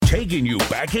Taking you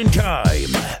back in time,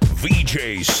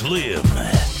 VJ Slim.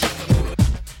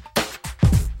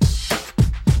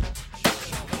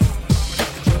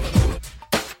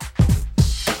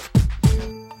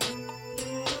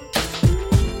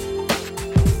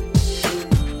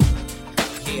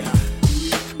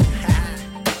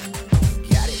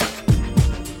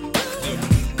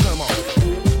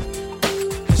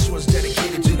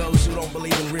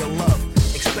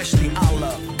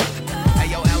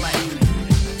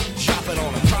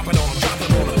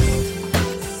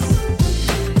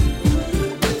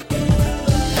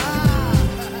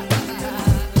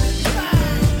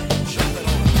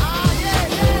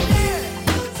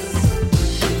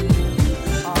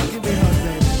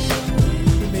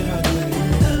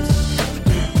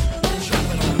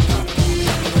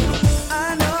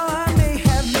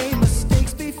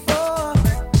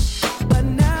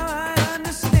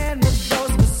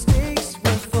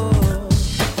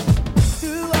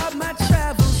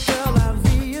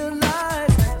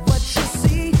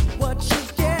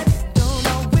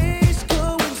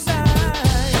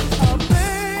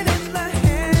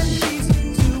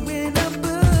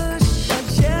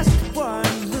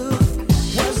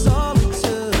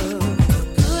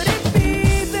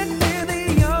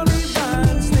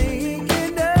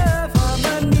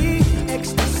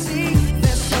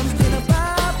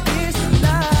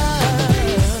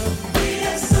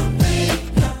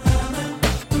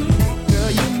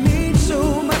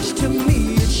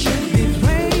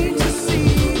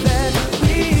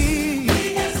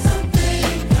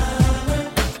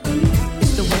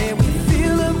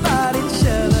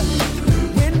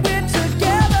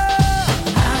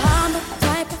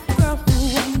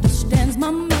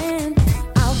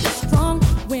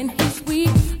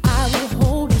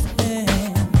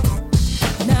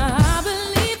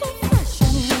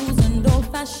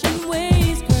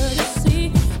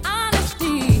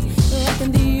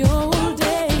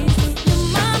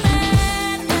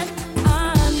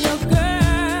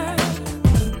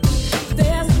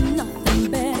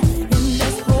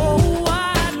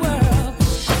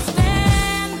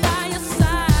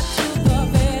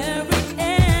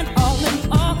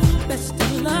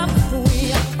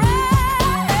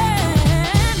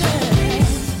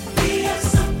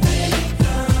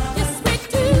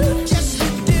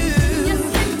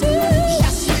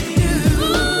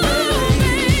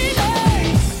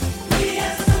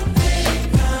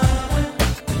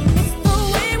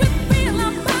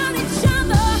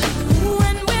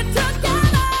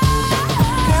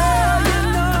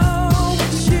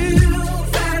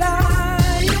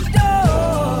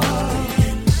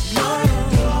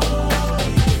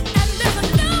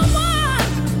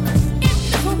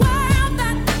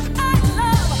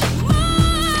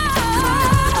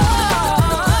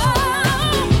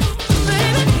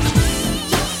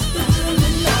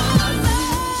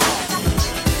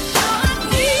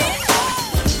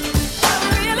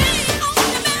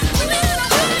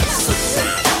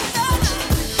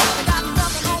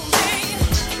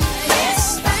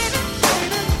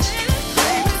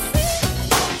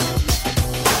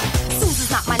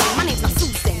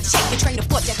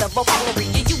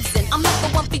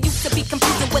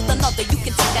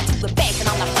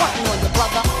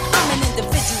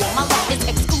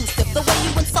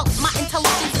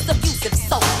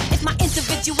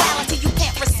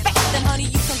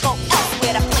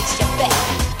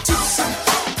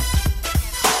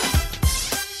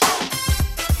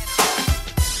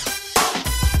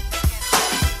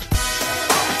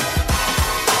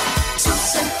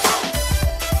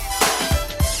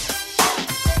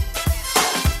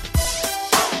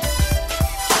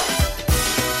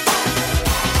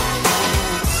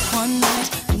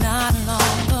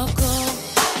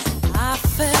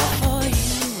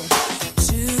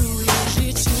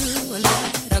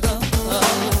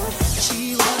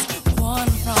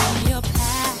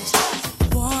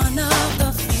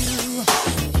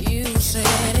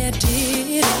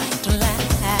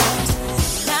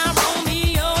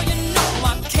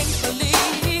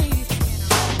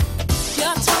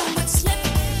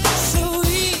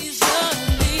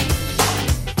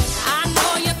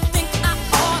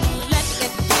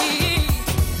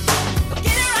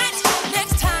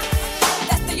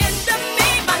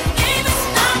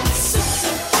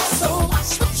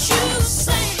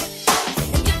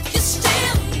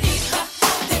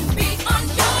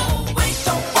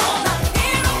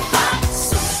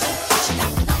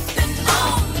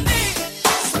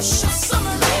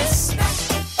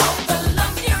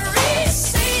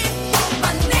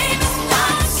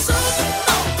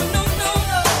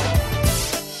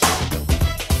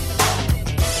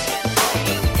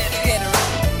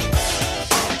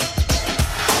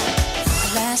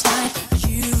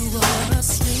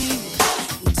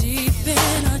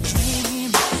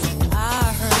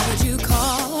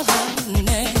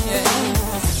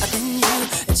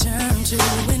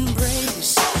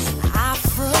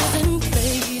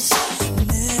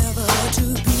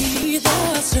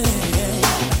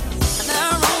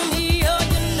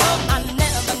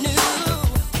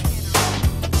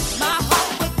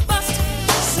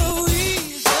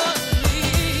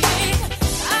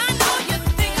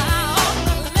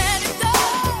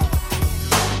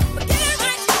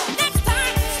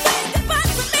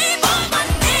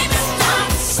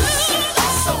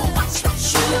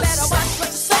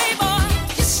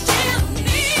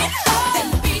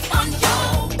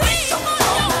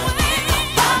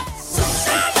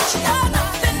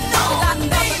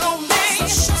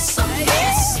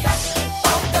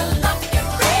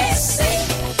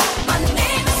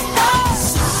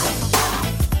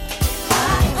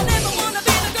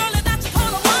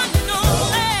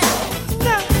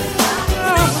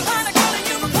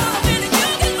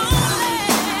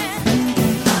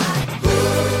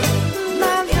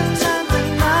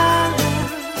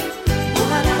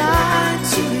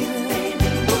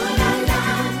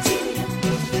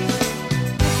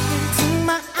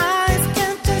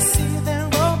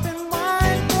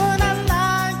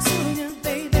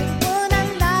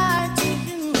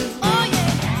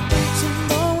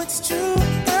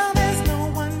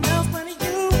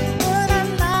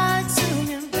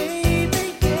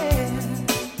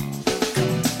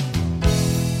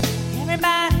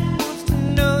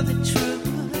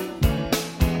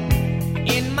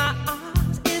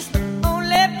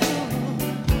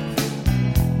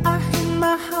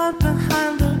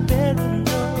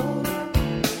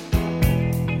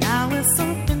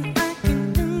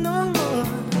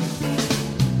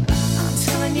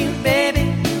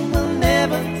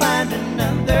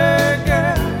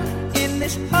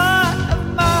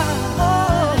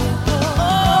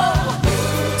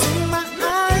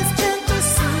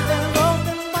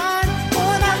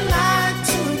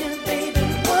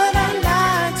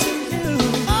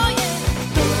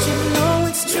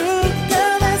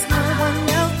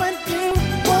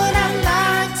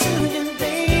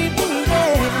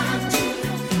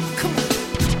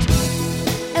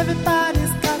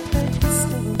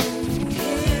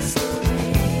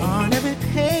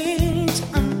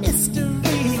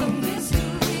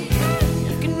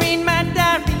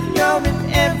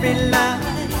 every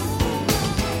line.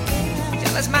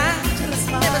 Jealous mind,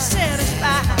 never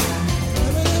satisfied.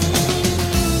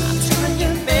 I'm telling you,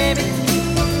 baby,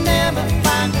 you'll never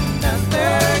find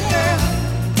another girl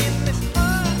in this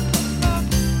world.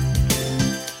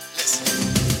 Listen.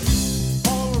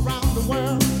 All around the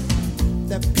world,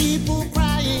 there are people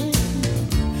crying,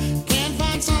 can't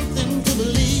find something to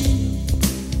believe.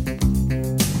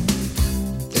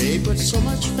 They put so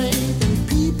much faith in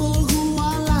people who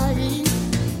are lying.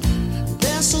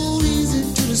 They're so easy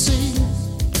to deceive.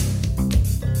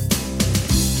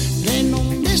 Ain't no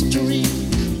mystery.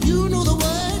 You know the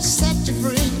words set you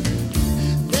free.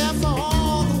 They're for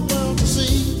all the world to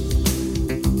see.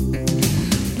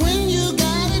 When you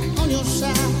got it on your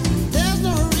side, there's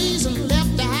no reason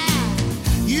left to hide.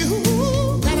 You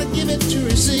gotta give it to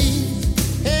receive.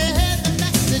 Hey, hey, the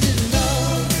message is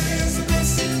love. Is the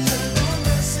message, the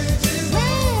message is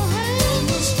love. Hey, on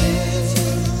the streets,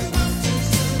 the mountains,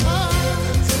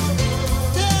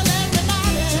 tell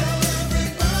everybody,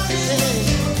 hey.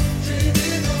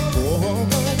 Oh,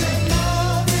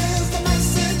 love is the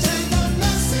message, and the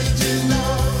message is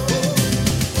love.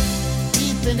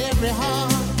 Deep in every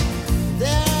heart,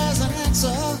 there's an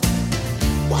answer.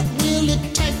 What will it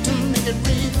take to make it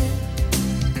real?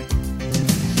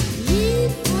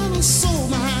 Deep from a soul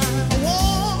behind a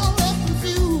wall of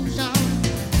confusion,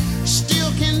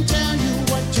 still can tell you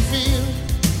what you feel.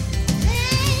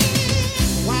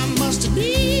 Why must it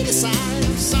be the sign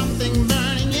of something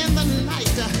burning in the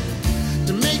night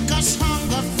to make us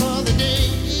hunger for the day?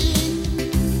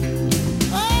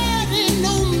 Oh, it ain't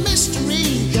no mystery,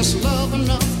 just love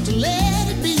enough to let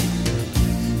it be.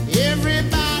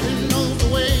 Everybody knows the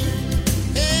way.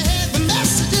 Hey, hey, the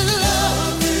message is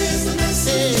love. Is the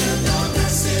message, and the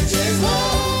message is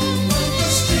love. From the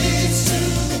streets to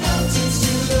the mountains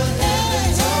to the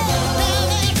heavens above.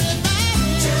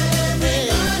 Tell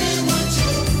everybody what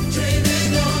you're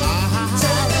dreaming of.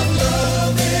 Tell them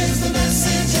love is the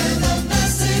message, and the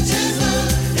message is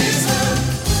love, is love.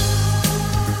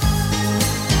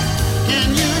 Can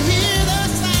you hear the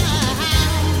sound?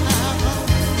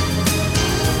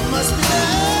 Must be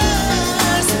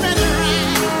love spreading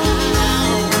around.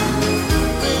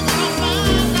 We're gonna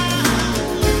find out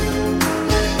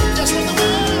just what the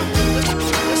world.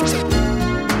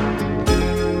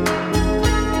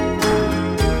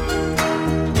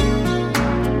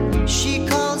 She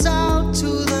calls out to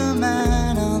the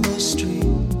man on the street.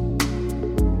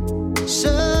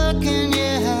 Sir, can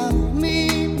you help me?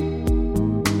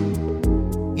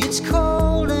 It's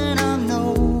cold and I'm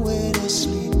nowhere to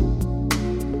sleep.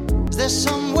 Is there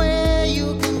somewhere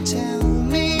you can tell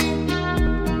me?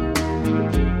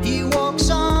 He walks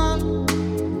on,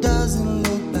 doesn't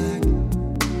look back.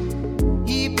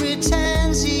 He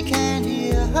pretends he can't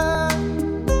hear her.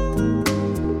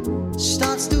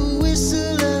 Starts to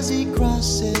whistle as he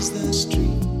crosses the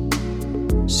street.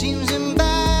 Seems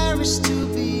embarrassed to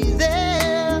be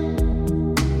there.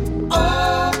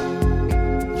 Oh,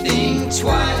 think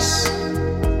twice,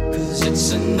 'cause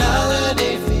it's another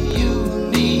day for you and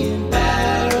me in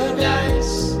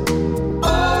paradise.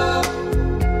 Oh,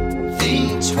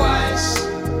 think twice,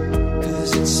 'cause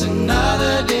it's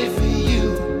another day for you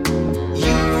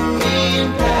and me in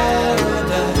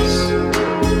paradise.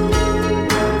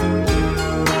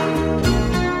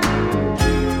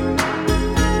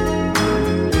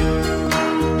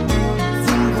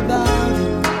 Think about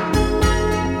it.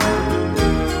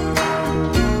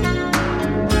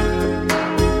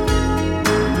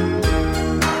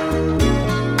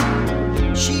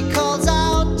 She calls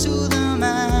out to the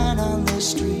man on the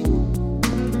street.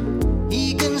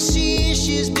 He can see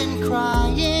she's been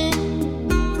crying.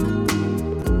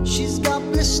 She's got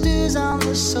blisters on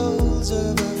the soles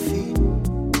of her feet.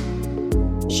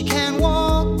 She can't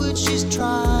walk, but she's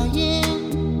trying.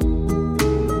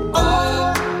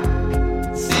 Oh,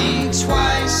 think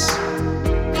twice,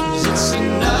 'cause it's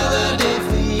another day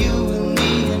for you and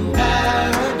me in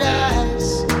paradise.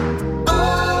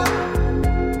 Oh,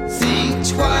 think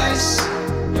twice,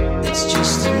 it's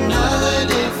just another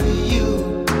day for you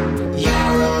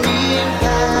and me in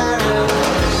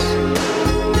paradise.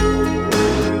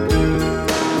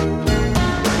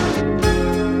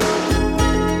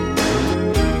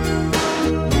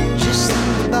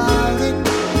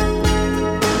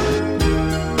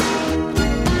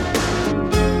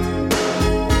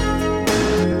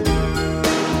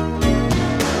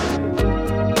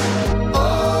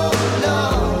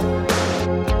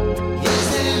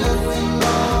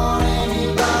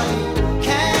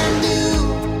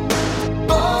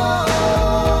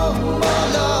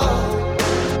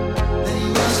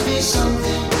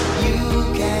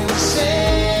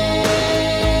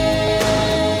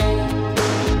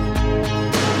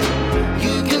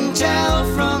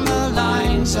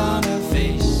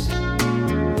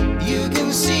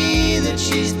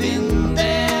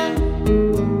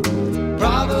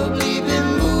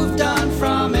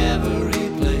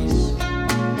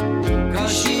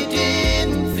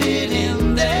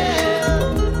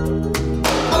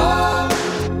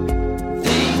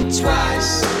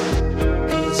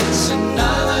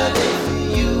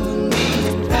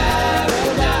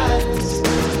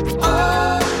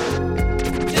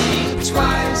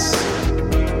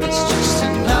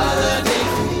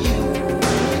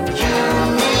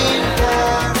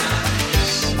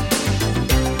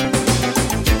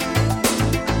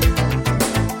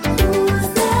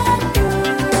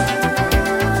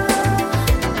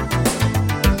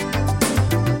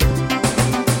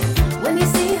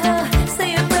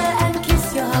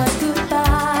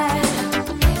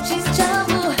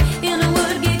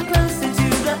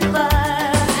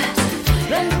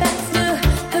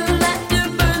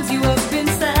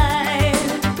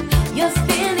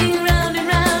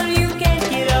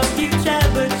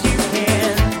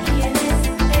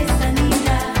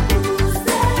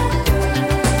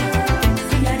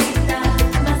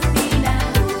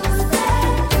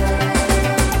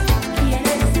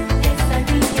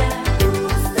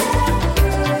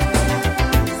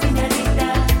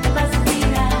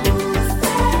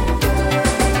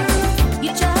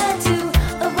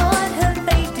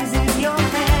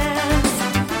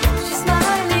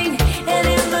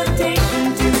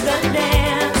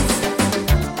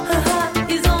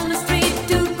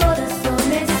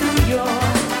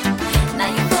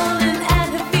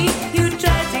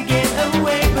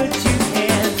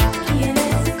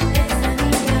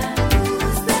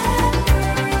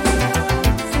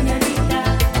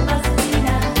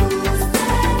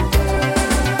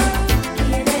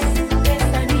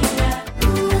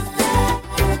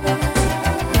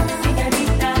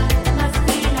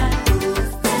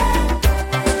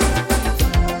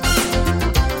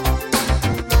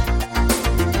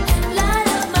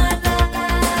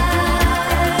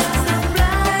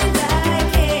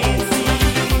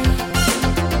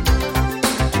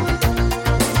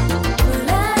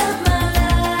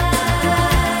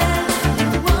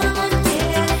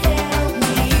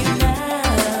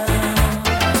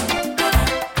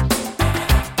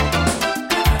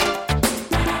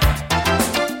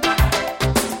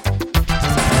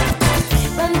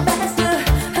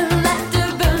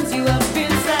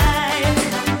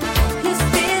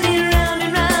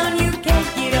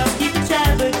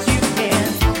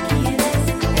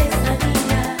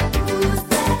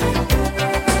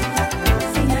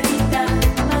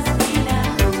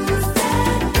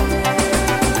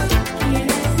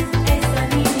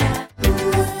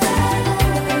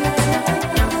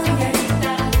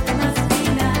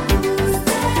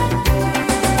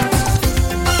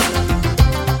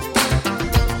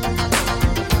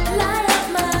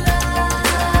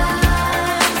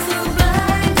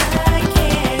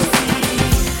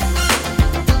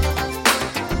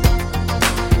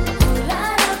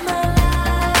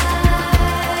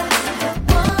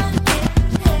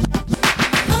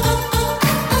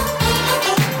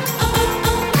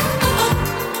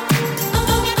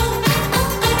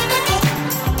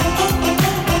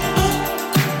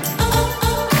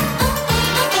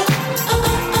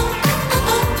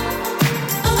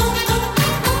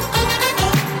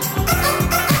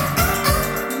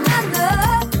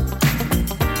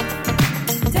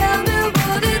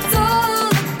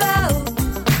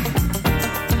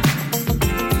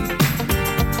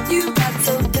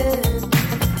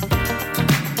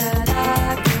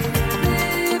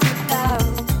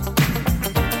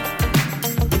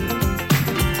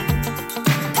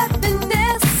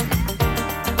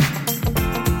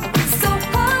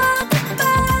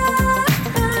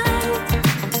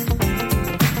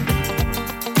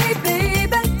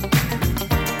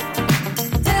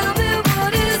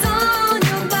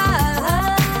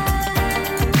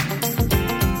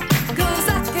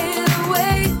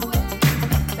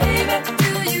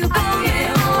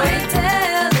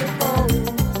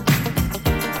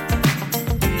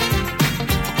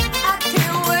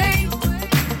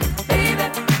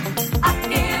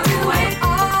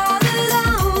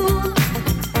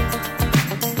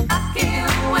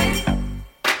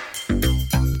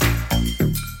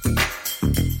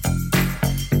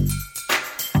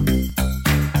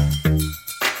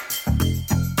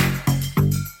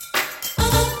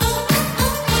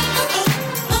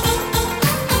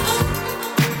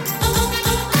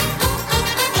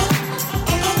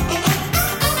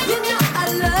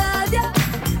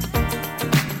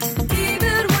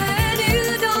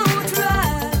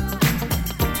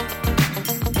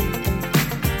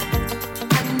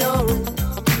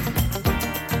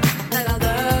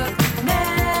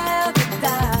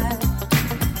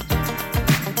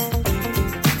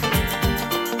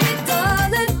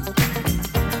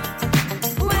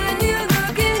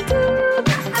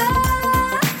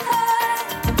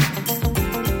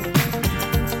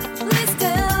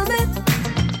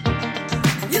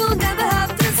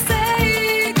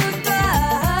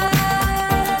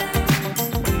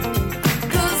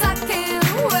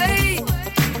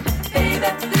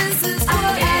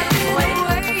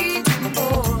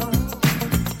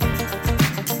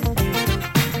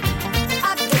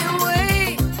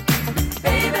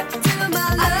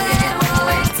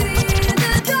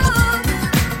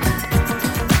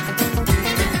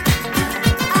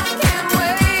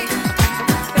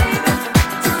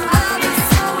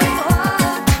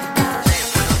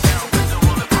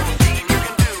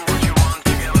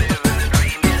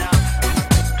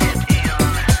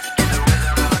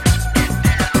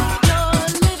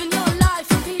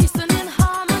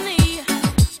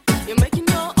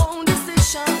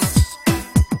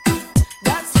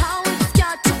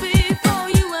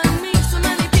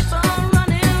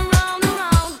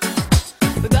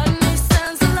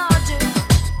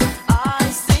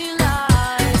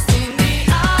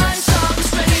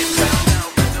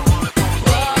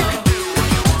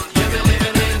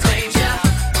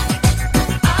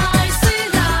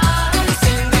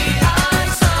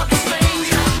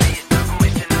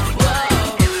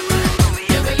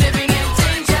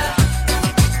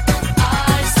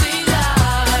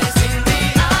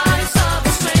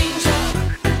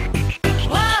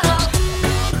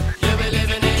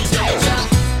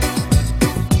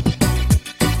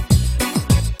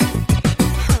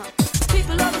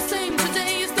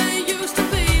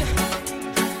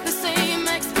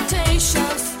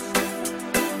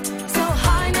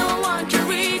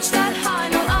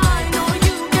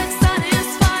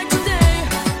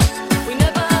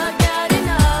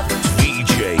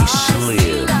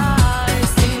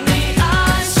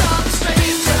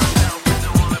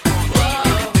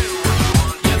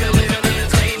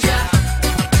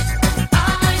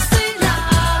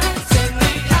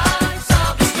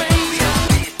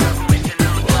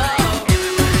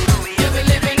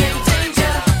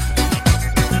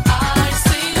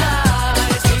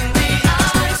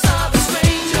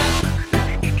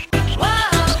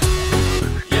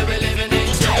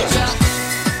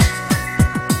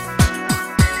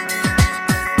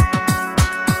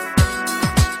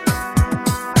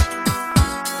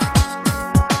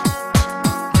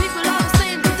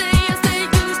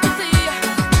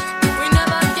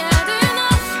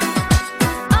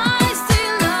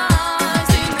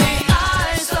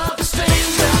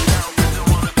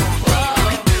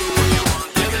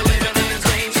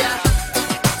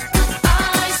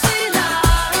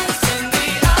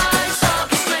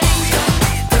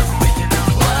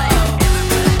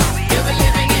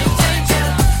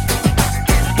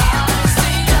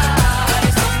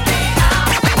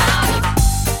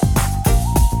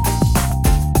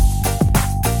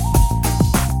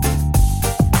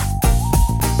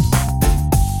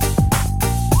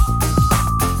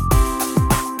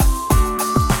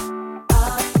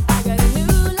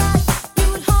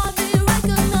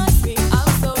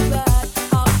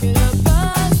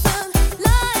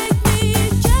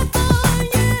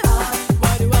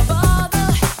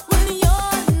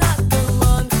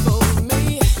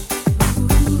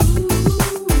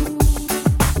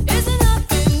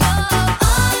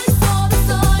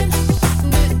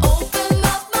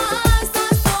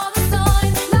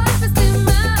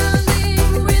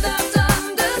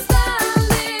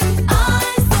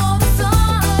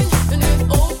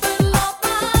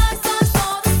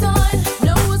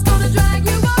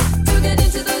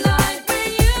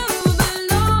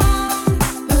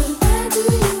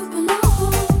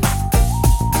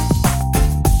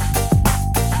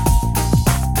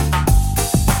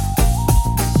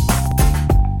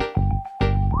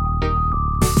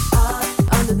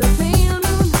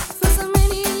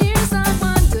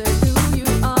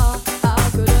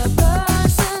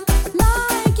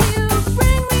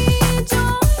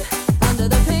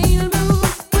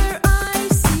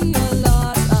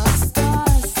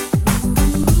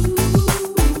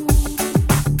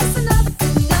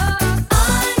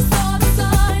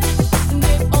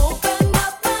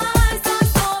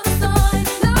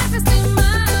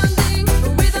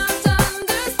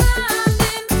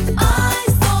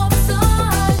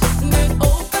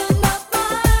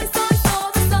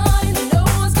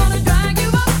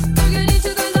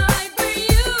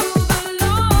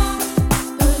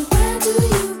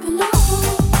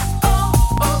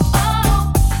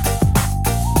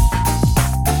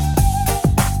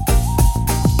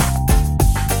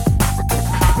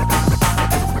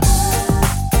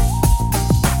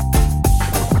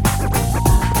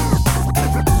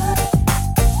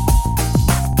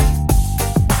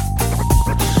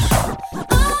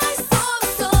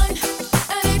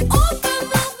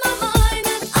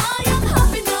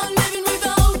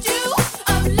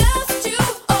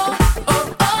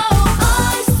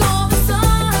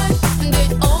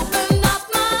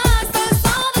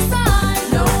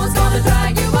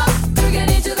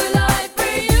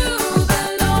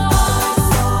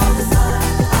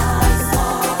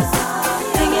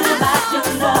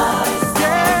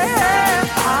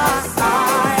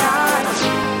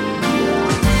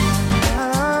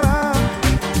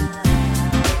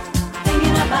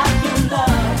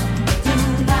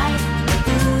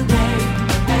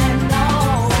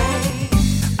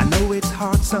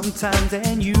 sometimes,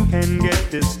 and you can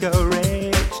get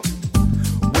discouraged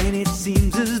when it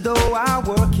seems as though our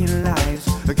working lives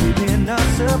are keeping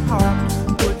us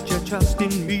apart. Put your trust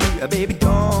in me, baby,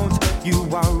 don't you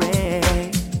worry.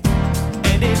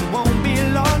 And it won't be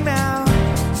long now,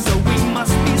 so we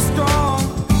must be strong.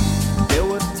 There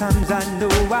were times I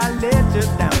know I let you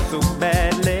down so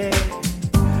badly.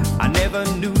 I never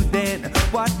knew then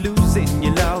what losing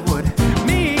your love would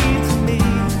mean to me.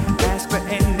 Ask for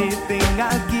anything,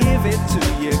 I'll give it to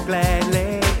you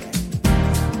gladly.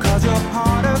 'Cause you're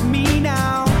part of me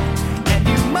now, and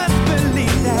you must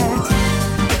believe that.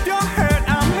 If you're hurt,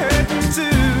 I'm hurting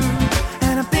too,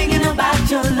 and I'm thinking about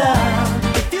your love.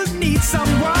 If you need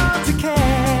someone to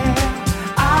care,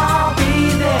 I'll be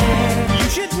there. You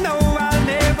should know I'll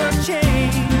never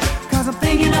change, 'cause I'm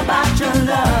thinking about your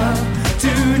love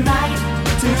tonight,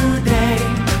 today,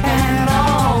 and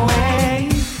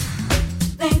always.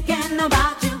 Thinking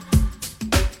about you,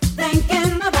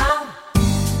 thinking about.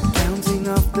 Counting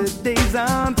up the days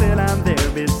until I'm there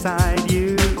beside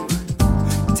you,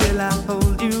 till I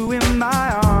hold you in my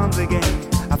arms again.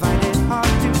 I find it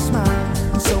hard to smile,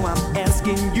 so I'm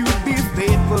asking you be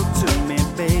faithful to me,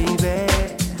 baby,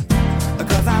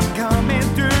 'cause I'm coming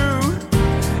through,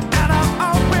 and I'll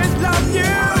always love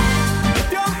you. If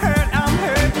you're hurt, I'm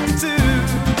hurting too,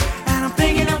 and I'm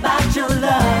thinking about your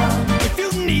love. If you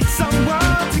need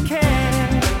someone to care,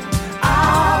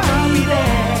 I'll be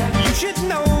there. You should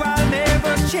know I'll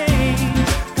never change,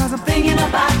 'cause I'm thinking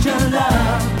about your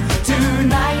love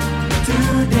tonight,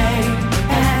 today,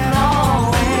 and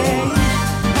always.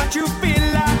 What you feel,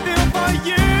 I feel for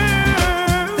you.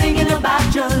 Thinking about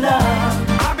your love,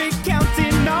 I'll be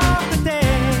counting all the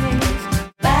days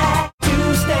back to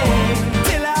stay,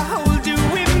 till I hold you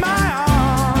in my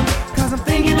arms, 'cause I'm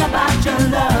thinking about your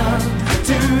love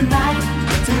tonight,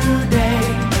 today,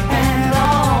 and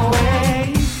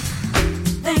always.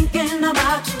 Thinking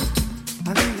about you,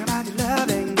 I'm thinking about your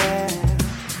loving, yeah.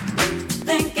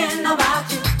 thinking about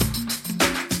you,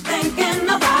 thinking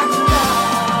about your love.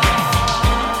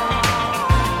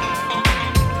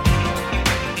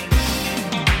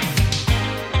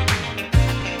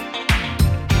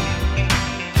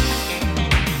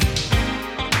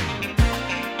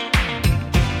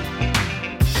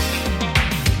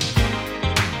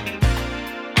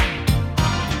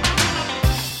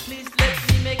 Please let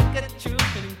me make a true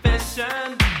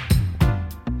confession.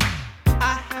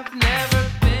 I have never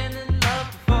been in love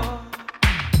before,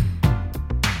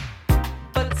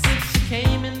 but since you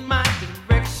came in my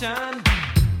direction,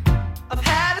 I've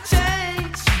had a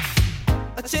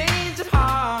change of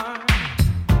heart.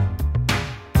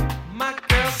 My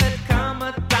girl said, "Come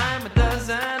a dime a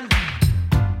dozen."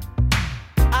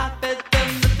 I fed them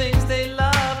the things they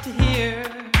love to hear.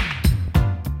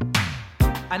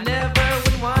 I never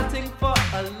went wanting for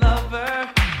a lover,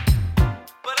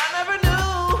 but I never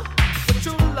knew what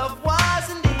true love was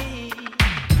indeed.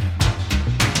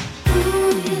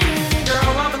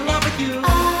 Girl, I'm in love with you,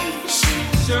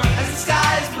 sure as the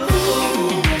sky is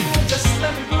blue. Just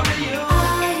let me prove to you,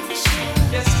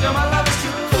 yes, girl, my love is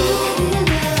true.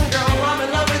 Girl, I'm in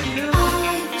love with you,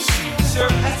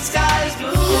 sure as the sky is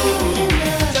blue.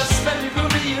 Just let me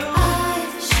prove to you,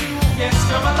 yes,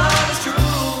 girl, my love is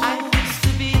true. I used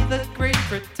to be the great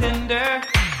pretender.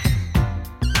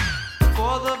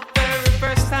 For the very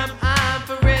first time, I'm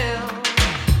for real.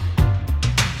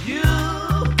 You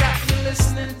got me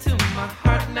listening to my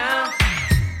heart now.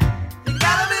 You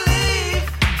gotta believe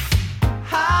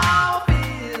how I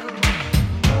feel.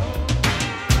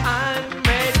 I'm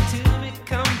ready to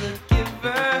become the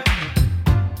giver.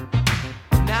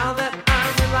 Now that I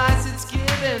realize it's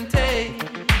give and take.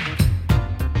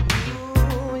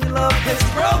 Ooh, your love has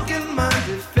broken my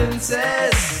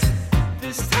defenses.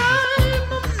 This time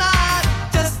I'm not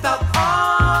just out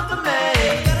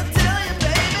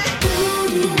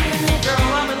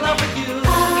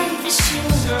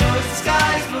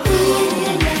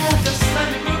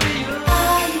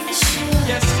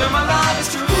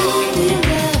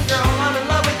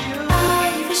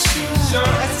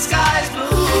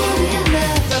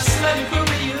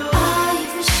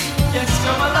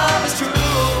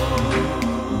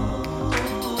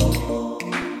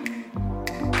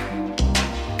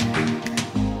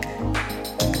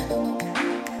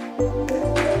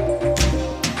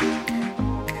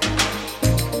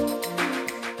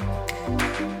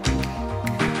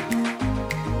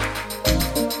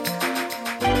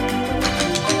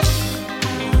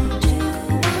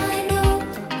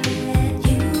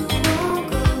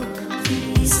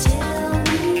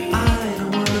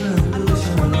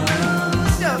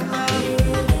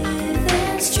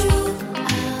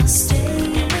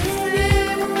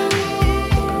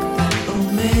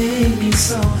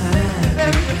so happy.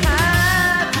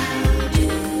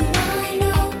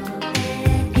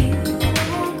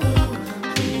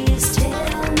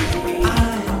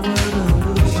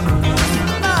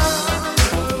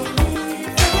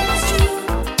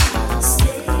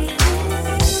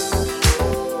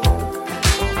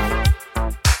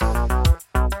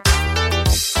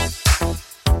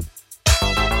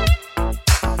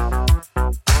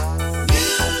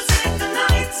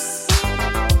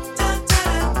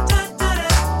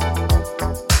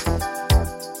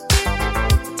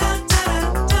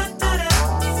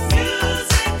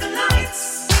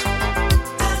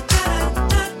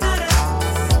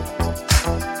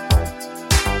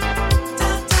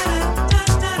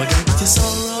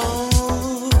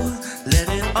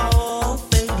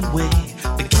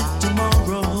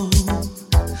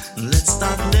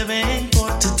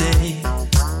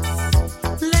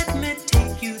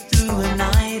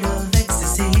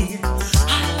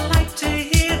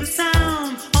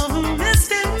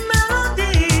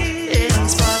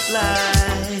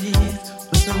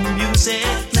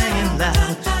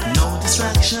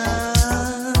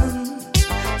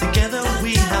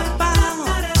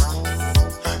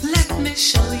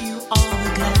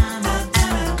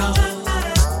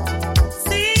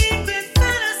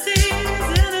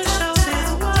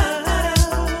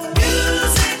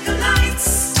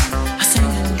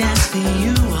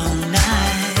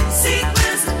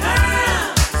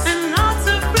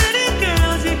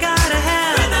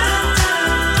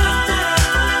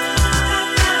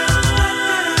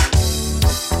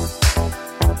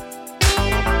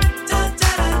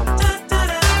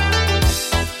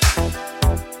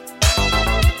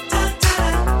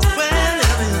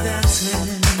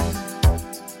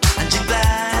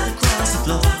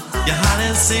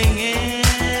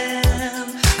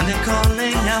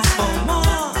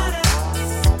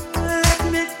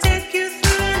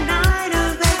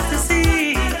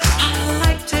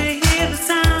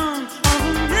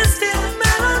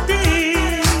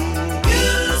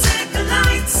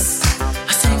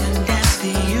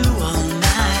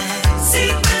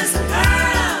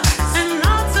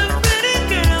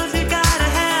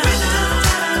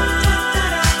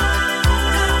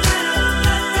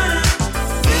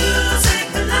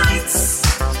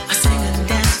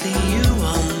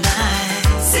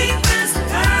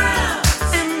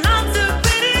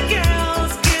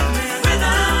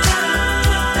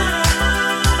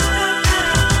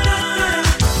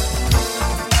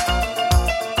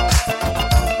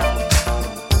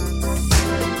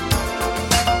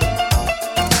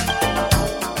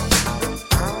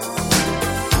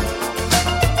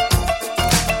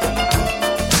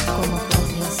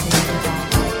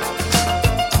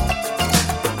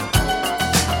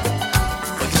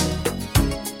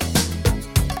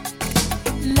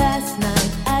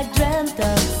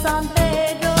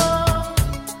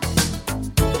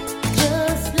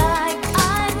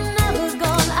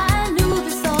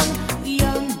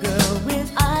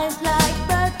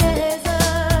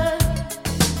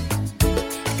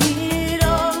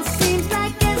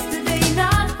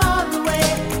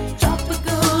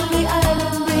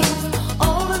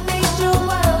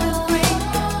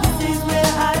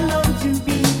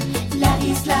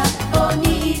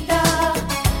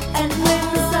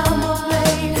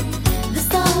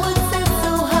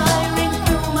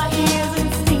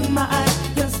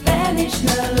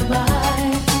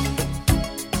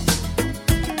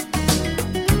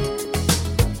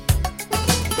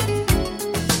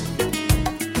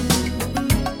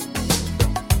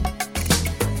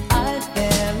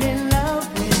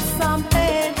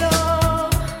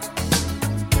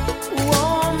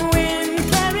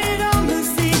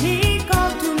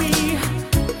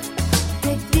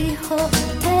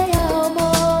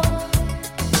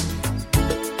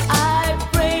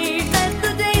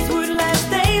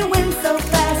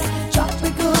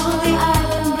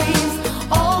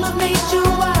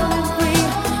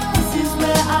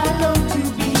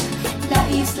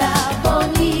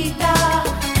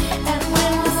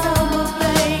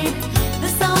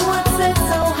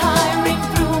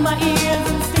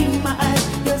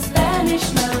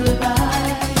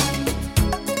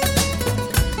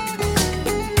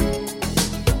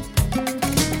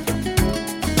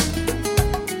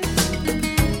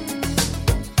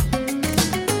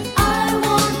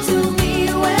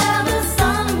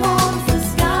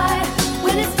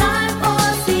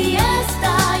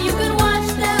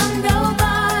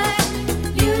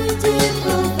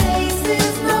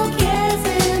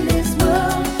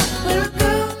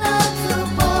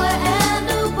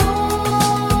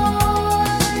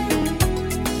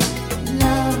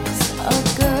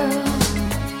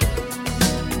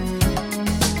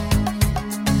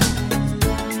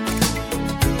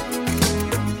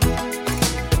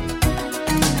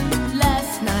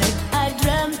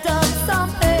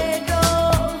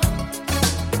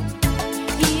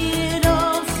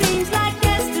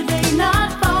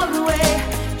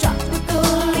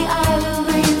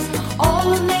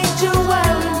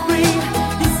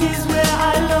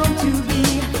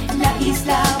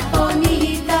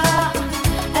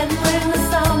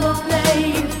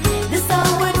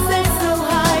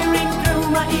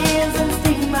 ears and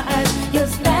sting my eyes. Your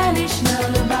Spanish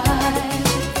lullaby.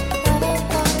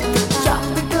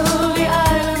 Tropical, the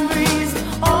island breeze,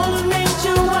 all the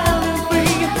nature wild and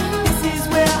free. This is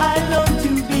where I long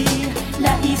to be,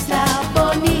 La Isla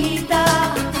Bonita.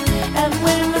 And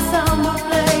when the samba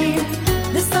play,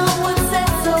 the sun would set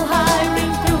so high,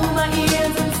 ring through my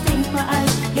ears and sting my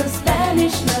eyes. Your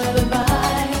Spanish lullaby.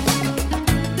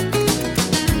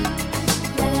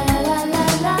 La la la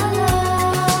la la.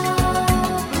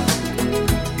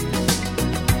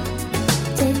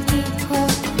 Te digo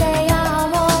te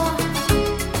amo.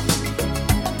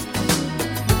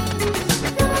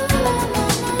 La la la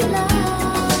la la.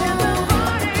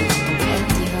 Te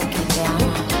digo que te amo.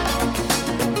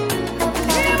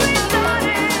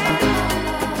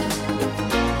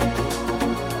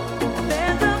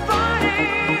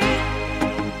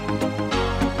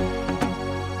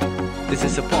 This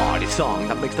is a party song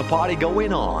that makes the party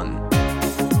going on.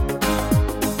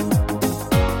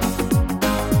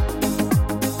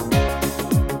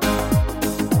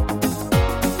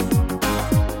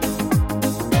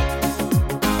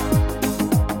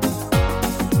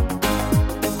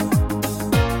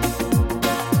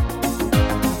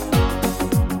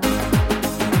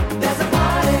 There's a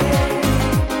party.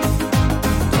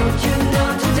 Don't you know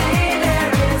today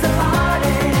there is a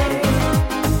party?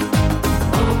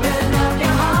 Open up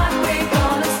your heart, we're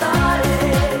gonna start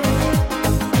it.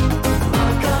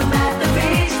 Welcome at the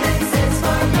beach, this is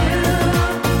for you,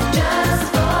 just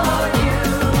for you.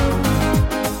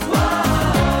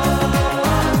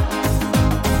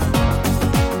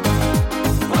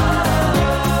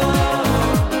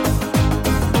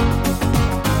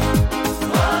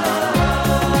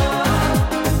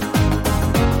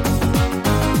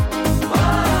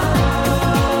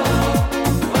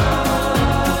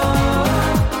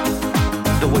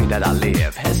 The way that I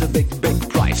live has a big, big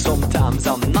price. Sometimes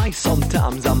I'm nice,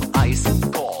 sometimes I'm ice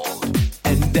cold.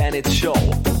 And then it show,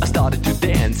 I started to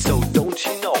dance. So don't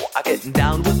you know, I get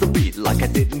down with the beat like I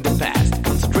did in the past.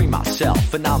 Concentrate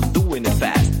myself and I'm doing it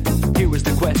fast. Here is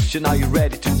the question, are you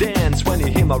ready to dance? When you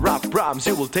hear my rap rhymes,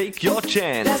 you will take your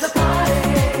chance. There's a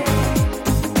party.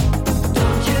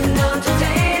 Don't you know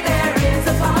today there is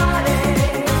a party?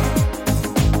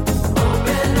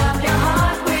 Open up your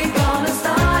heart, we're gonna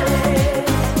start it.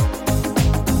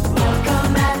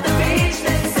 Welcome at the beach,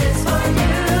 this is for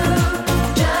you,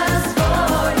 just for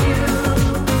you.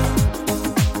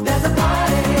 There's a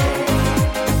party.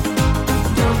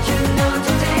 Don't you know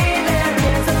today there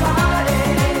is a party?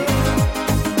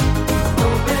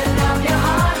 Open up your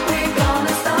heart, we're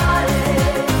gonna start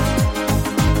it.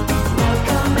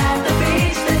 Welcome at the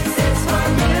beach, this is for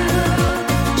you,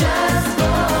 just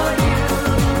for you.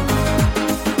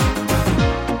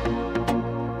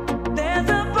 There's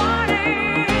a party.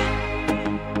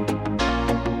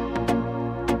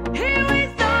 Here we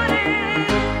started.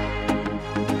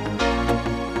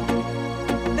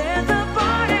 There's a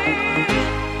party.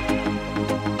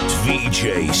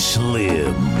 VJ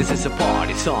Slim. This is a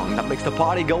party song that makes the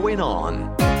party going on.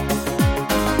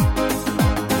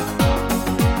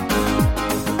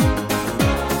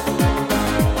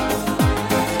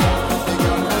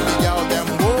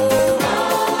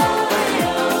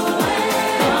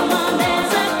 Come on,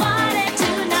 there's a party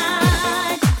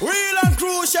tonight. Real and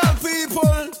crucial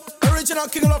people. Original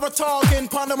king lover talking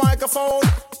on the microphone.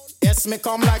 Yes, me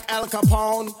come like Al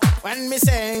Capone when me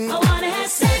sing. I wanna have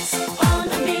sex on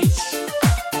the beach.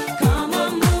 Come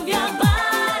on, move your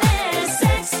body.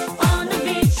 Sex on the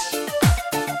beach.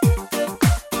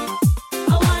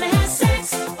 I wanna have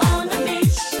sex on the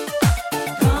beach.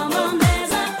 Come on,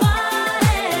 there's a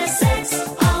party. Sex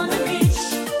on the beach.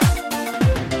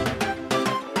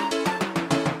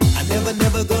 I'm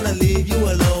never gonna leave you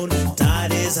alone.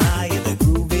 Tide is high and the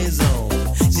groove is on.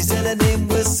 She said her name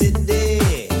was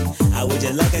Cindy. How would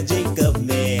you like a Jacob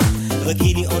man?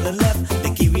 Bikini on the left, the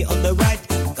kiwi on the right.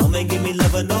 Come and give me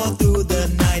lovin' all through the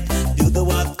night. Do the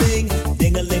wild thing,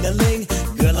 ding-a-ling-a-ling.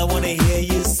 Girl, I wanna hear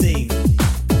you sing.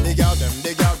 Dig out them,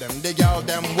 dig out them, dig out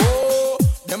them. Whoa,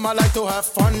 them I like to have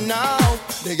fun now.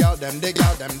 Dig out them, dig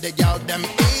out them, dig out them.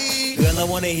 Girl, I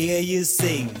wanna hear you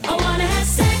sing. I wanna have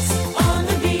sex on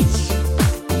the beach.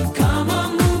 Come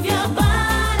on, move your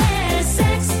body.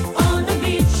 Sex on the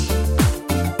beach.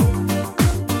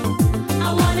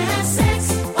 I wanna have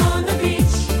sex on the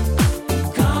beach.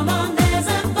 Come on, there's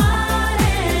a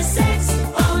party. Sex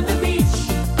on the beach.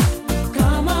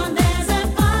 Come on, there's a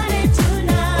party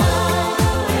tonight.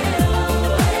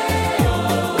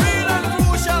 Real and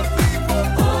crucial people.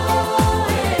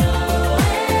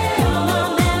 Come on,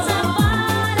 there's a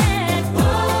party.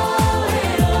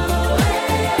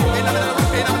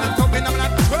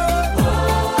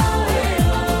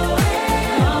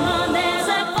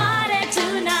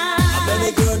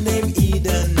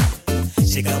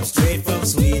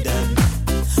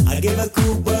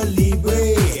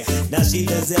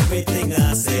 does everything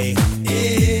I say.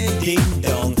 Eh, ding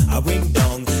dong, a ring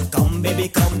dong. Come baby,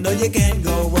 come, no you can't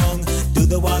go wrong. Do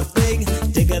the wild thing,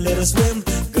 take a little swim.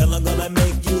 Girl, I'm gonna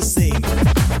make you sing.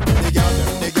 Dig out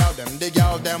them, dig out them, dig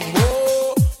out them,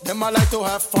 whoa. Them I like to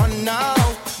have fun now.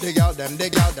 Dig out them,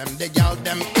 dig out them, dig out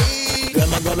them, eh.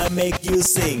 Girl, I'm gonna make you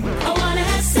sing. I wanna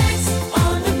have sex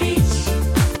on the beach.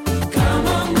 Come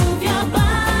on, move your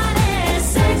body.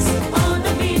 Sex on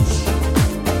the beach.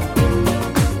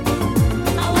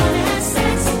 I wanna have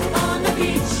sex on the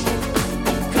beach.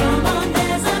 Come on,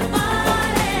 there's a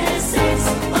party. Sex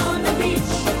on the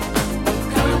beach.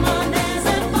 Come on, there's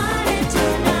a party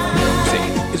tonight. Music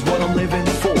is what I'm living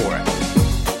for.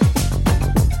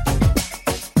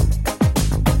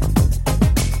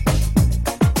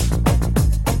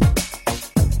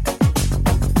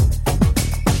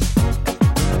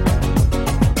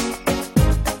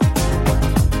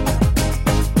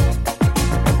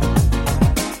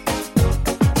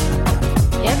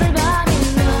 Everybody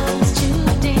knows to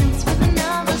dance with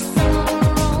another summer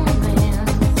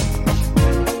romance.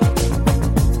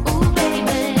 Ooh,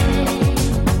 baby.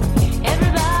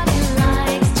 Everybody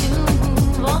likes to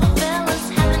move. All the fellas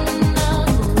having enough.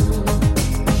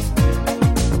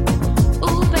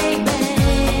 Ooh, baby.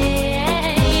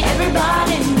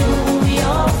 Everybody move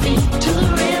your feet to the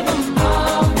rhythm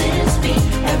of this beat.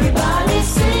 Everybody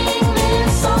sing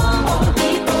this song. All the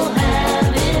people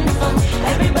having fun.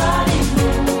 Everybody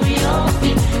move your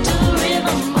feet to the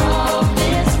rhythm of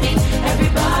this beat.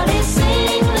 Everybody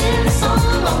sing this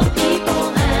song. All the people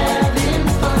having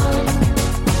fun.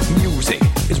 Music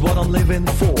is what I'm living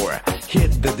for.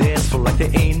 Hit the dance floor like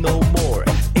there ain't no more.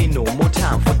 Ain't no more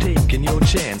time for taking your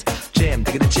chance. Jam,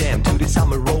 take it a jam to the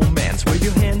summer romance. Wave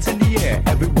your hands in the air,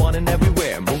 everyone and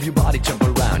everywhere. Move your body, jump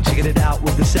around, check it out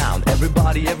with the sound.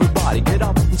 Everybody, everybody, get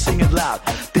up and sing it loud.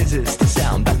 This is the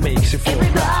sound that makes you feel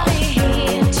proud. Everybody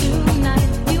here tonight,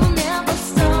 we will never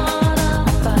start a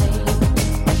fight.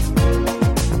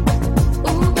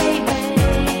 Ooh, baby,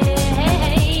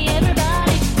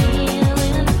 everybody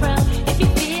feeling proud. If you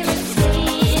feel it, say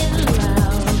it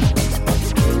loud.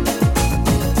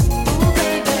 Ooh,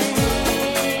 baby,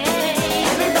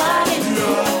 everybody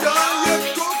move.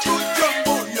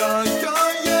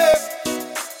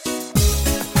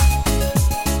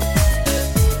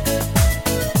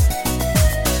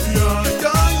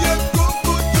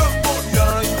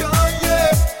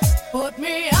 Put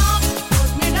me up,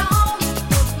 put me down,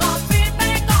 put my feet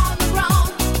back on the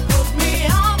ground. Put me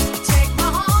up, take my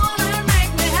heart and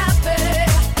make me happy.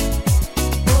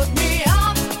 Put me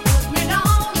up, put me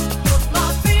down, put my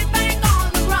feet back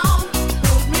on the ground.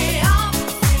 Put me up,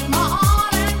 feel my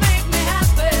heart and make me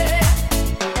happy.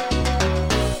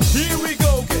 Here we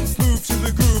go, get smooth to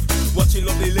the groove. Watching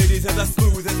lovely ladies as I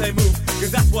smooth as they move.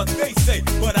 Cause that's what they say,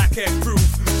 but I can't prove.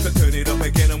 So turn it up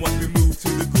again and watch me move to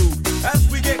the groove. As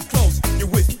we get close, you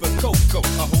whisper Coco.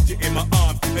 I hold you in my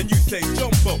arms and you say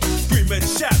Jumbo. Scream and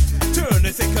shout, turn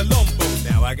and say Colombo.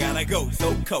 Now I gotta go,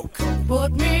 so Coco.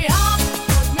 Put me up,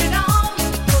 put me down,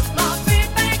 put my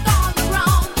feet back on the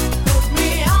ground. Put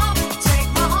me up, take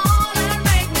my heart and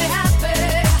make me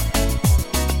happy.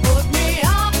 Put me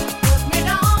up, put me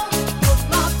down, put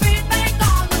my feet back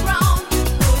on the ground.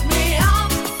 Put me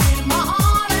up, feel my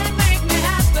heart and make me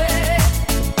happy.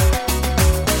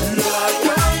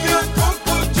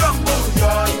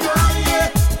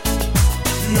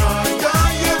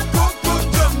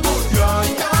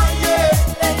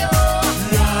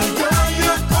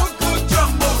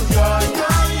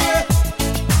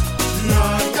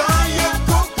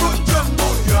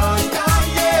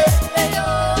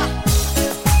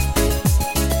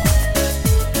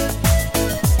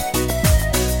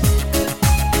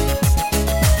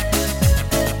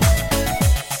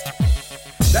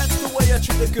 That's the way I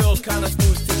treat the girls, kinda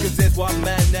smooth stick. Cause there's one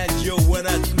man that you and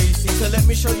that's me. See, so let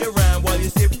me show you around while you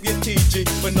sip your TG.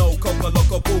 But no coca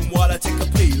loco boom while I take a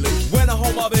peeling. When I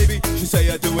hold my baby, she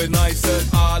say I do it nicer.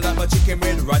 I like my chicken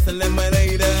with rice and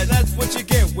lemonade. And that's what you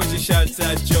get when she shouts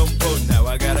at Jumbo. Now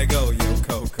I gotta go, yo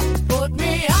Coco. Put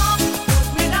me up, put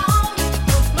me down,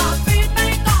 put my feet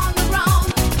back on the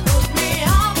ground. Put me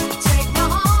up, take my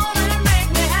heart and make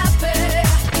me happy.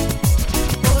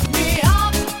 Put me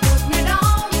up, put me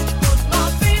down, put my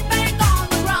feet back on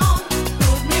the ground.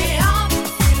 Put me up,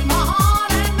 feel my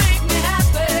heart and make me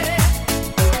happy.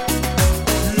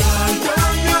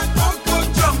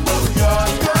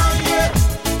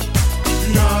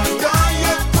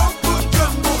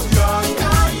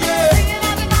 Yeah.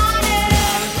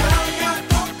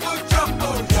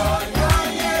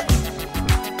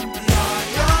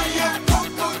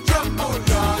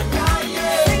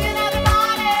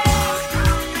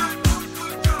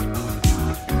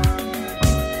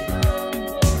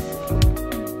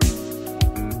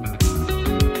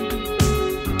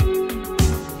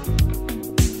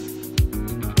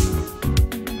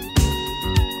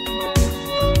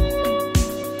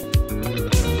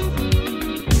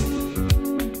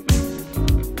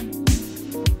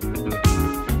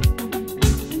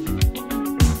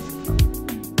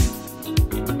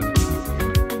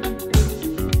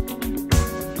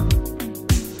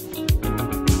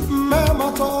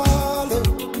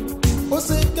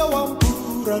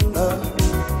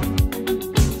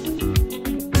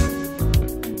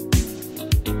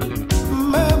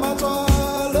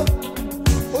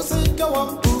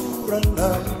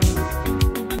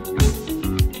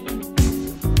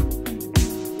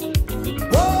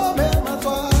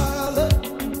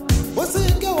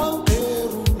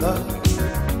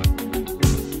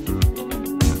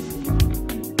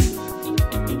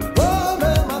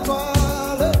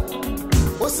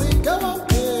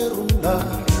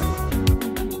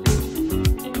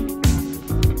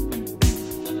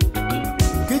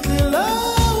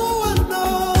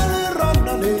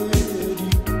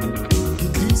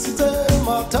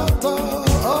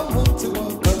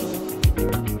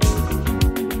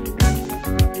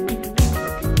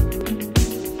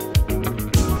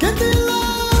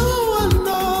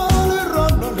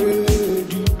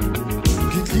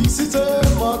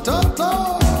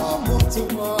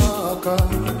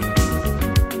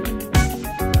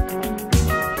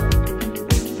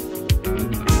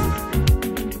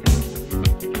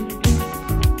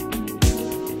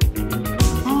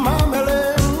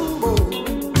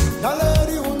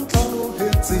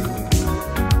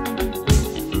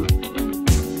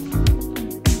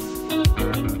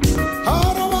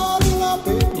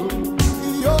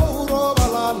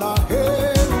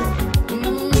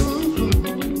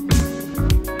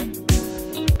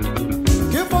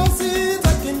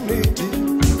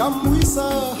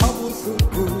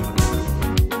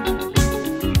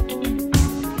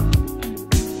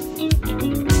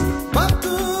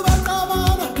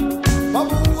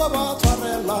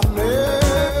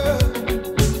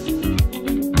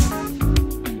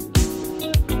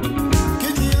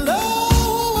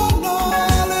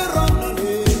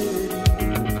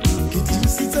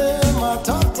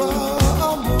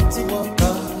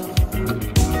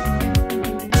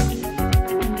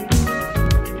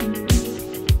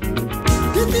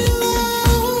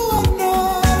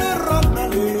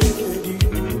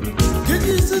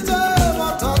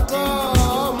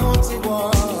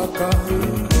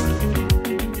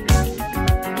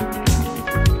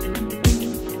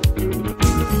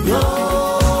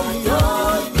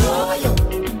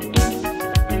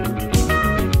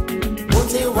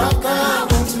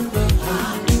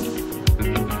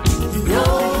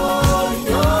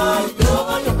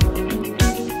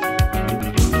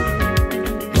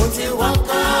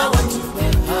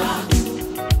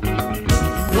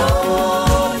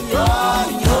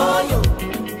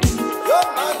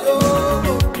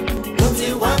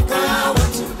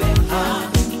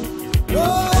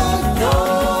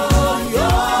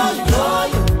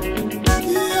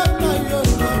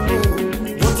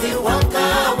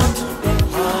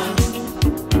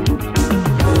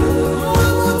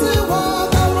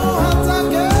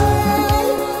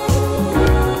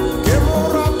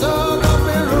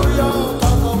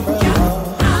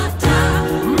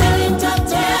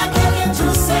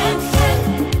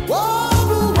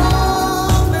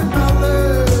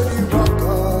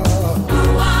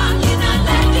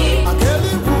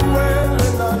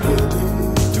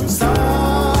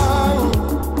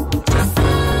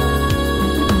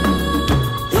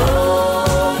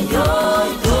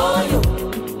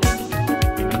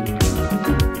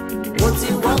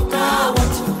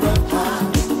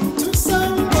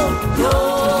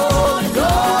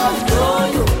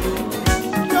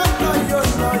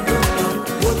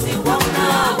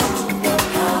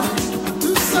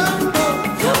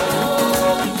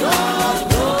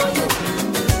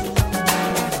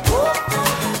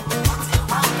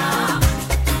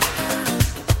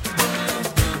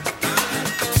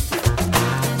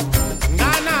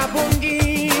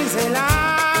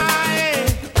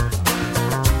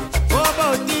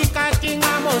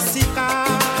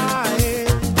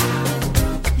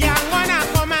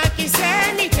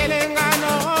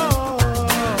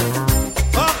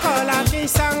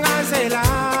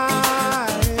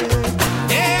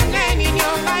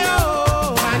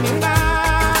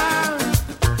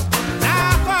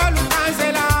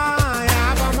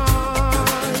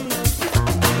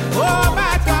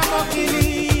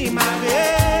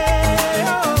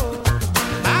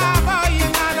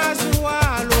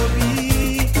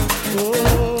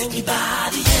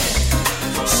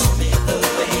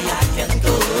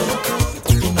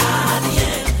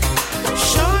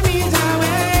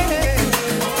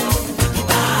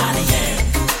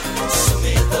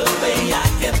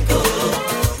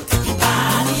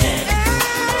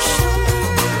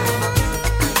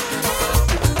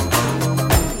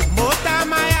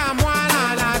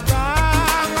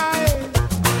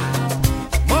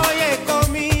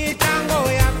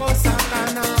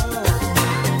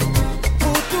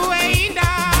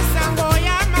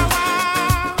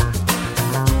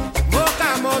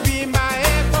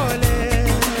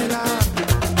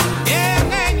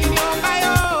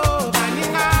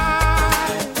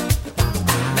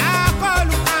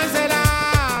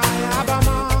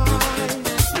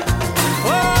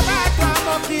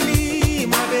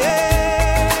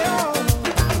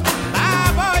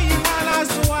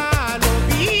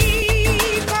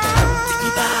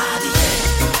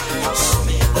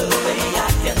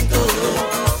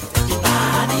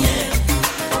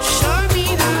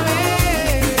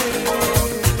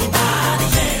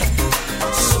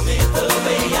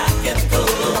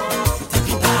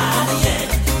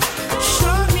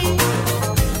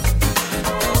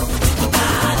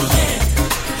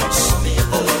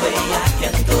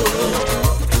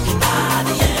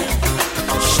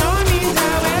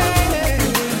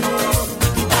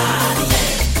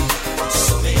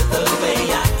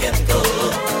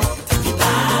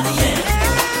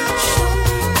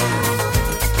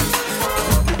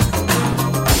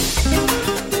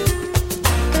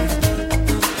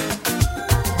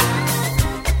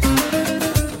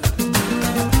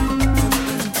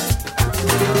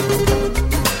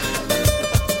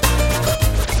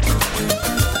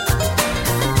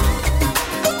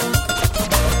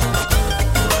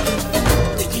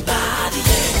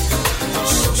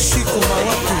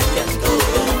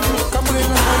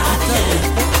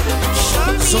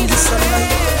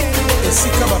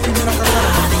 esika bapimelaka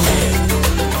kaka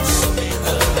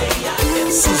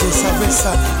si je savais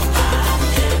ça.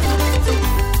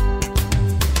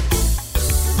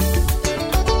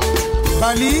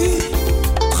 Bali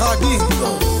Trading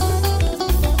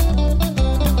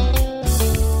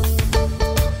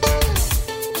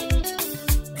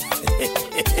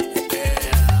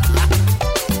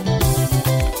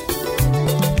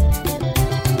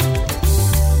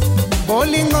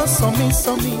bolingo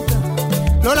somisomida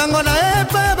lolango na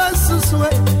epe basusue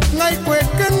ngai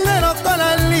kwekenge lokola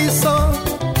liso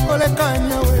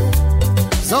kolekanya we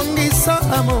zongisa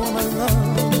amomanga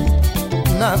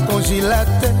na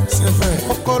congilate c'est vrai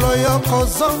okolo yoko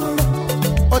zonga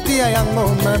otia yango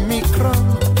na micro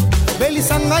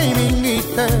belisa ngai mingi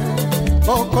te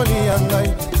okolia ngai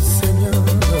seigneur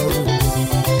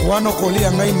wana okolia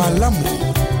ngai malamu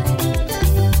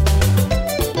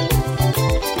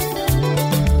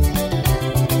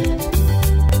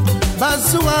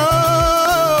basuwa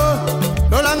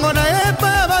lolango na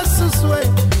epa basusue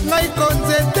ngai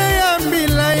konzete ya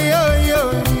mbila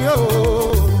yoyoyo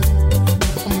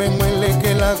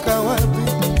mengwelekelaka wapi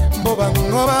mbo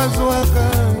bango bazwaka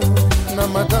na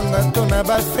matanga to na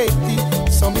bafeti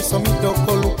somisomi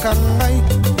tokoluka ngai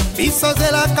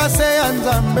bisozelaka se ya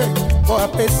nzambe mpo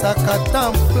apesaka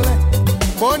temple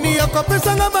boni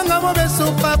okopesanga banga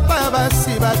mobesu papa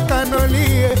basi bakanoli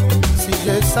ye si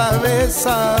je savais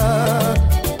ça.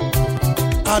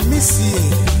 Amici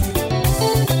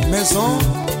Maison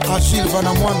Achille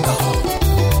Vanamwanda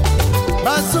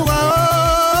Basura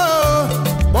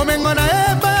Bomengo na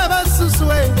eba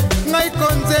basusue ngai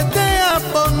konzete ya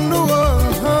pondu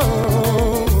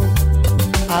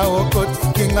aokoti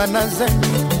kinga na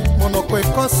zemi monoko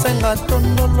ekosenga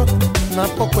tondolo na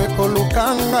poko ekoluka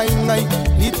ngai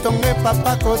litonge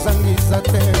papa kozangisa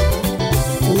te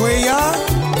weya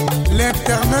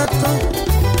l'internet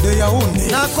de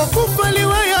Yaoundé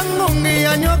nakokufaliwe ya ngongi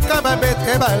ya nyoka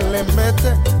babete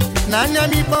balembete nanya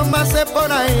mibomba se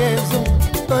pona Yesu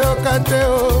toyoka te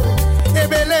o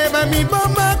ebele ba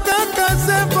mibomba kaka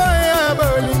se ya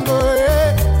bolingo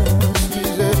si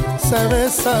je savais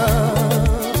ça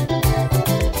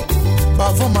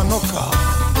bavo manoka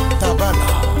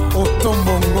tabala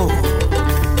otombongo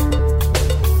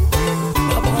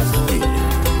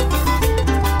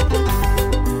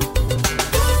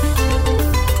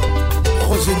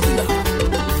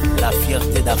la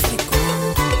fierté d'Afrique.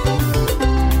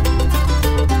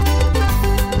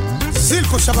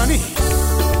 Zilko Chabani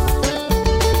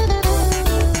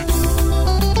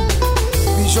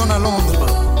Pigeon à Londres.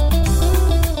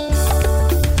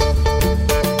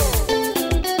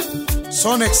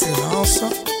 Son Excellence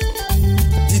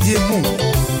Didier Mou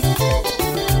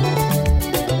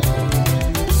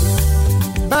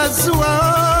Bazua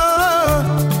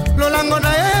Lolango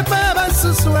na eba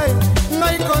basusue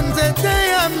ngai konzete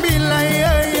ya mbila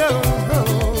yoyo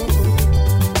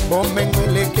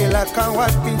bomengwelekelaka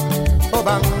wapi po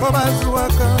bango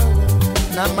bazwaka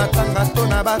na matanga to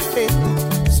na bafeti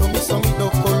somisomi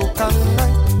dokoluka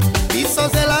ngai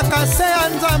bisozelaka se ya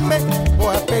nzambe po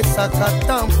apesaka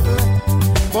temple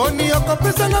boni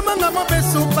okopesanga manga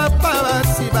mobesu papa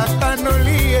basi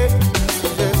bakanoli ye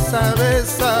je savais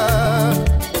ça.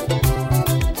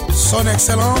 Son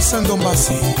Excellence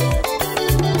Ndombasi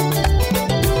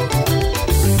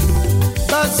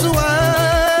Basua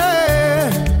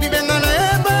Libenga na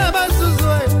eba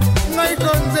basuzue ngai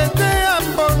konzete ya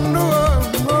mbondu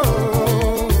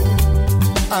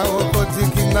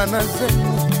aokotikinga na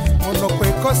zemi monoko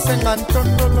ekosenga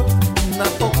ntondolo na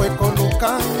poko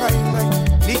ekoluka ngai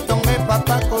litonge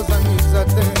papa kozangisa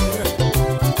te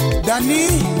Dani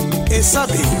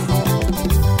Esabi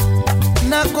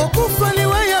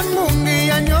nakokufaliwe ya ngungi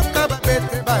ya nyoka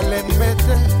babete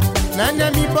balembete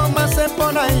nanya mibomba se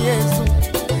pona Yesu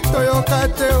toyoka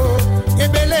te o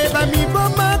ebele ba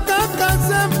mibomba kaka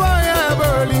se ya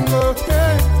bolingo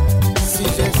si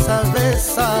je savais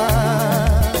ça.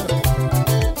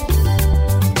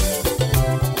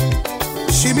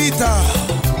 Shimita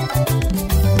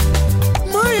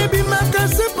moye bimaka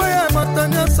se ya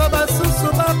motonya saba susu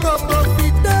bako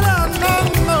profitera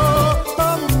nango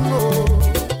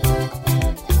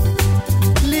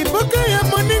liboke ya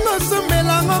moningo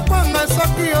somelango kwanga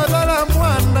soki olola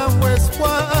mwana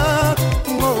espoir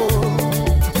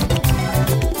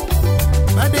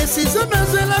badesizio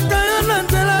nazelaka yo na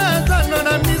nzela ya zando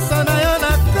na misa na yo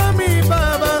nakomi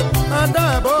baba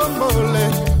ada bombole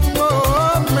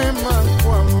mema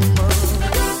kwama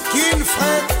kin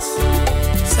fret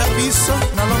service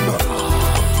na London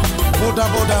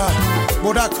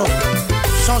bodako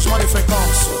changement de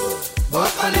fréquence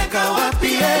bokoleka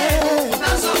wapie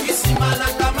nazongisima na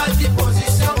kamati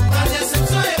position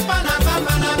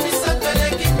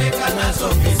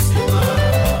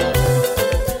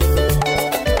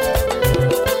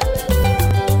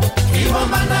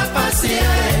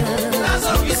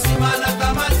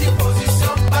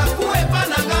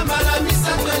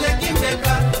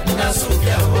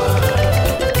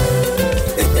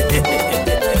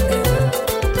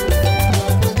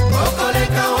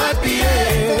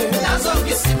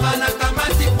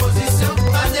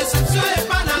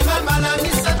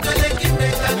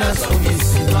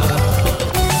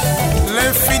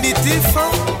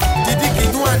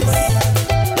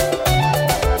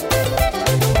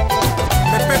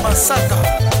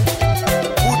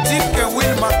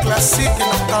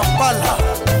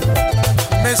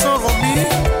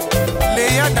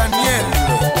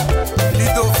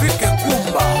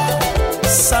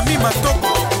sami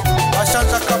matoko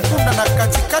achanjaka mpunda na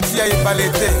katikati ya ebale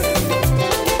te.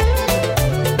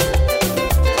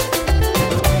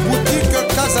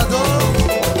 Boutique Casador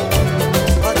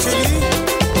Bacheli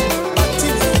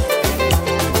Batini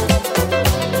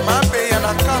Mabeya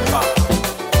na Kamba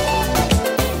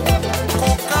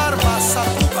Kokar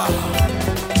Masakuba.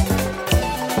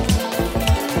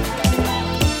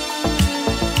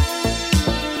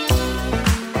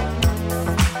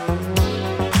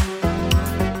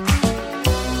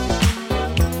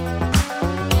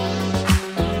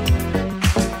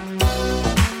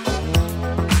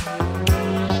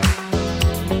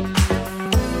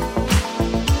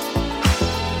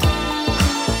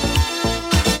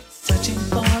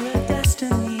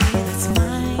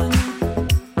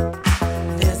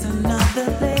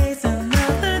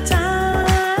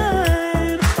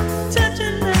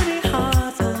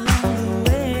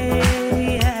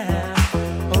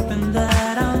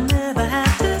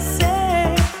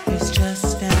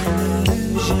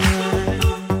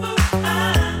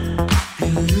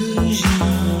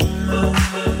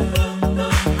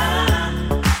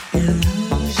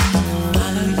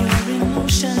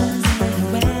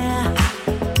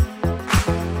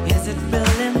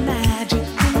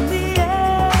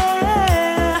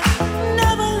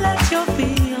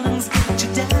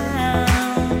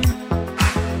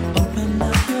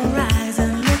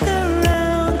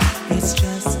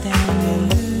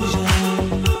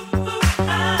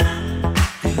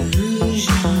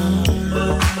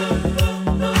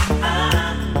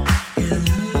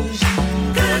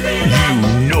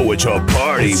 It's a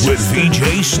party with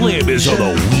VJ Slim is on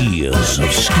the wheels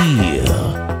of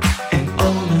steel. And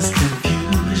almost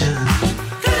confusion.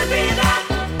 Could it be that?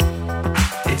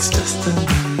 It's just an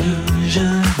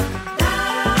illusion.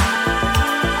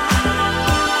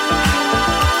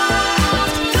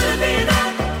 Could it be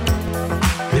that?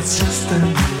 It's just an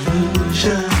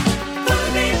illusion. Could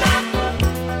it be that?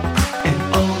 And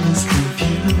almost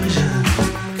confusion.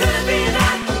 Could it be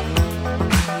that?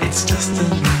 It's just an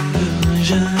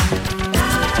illusion.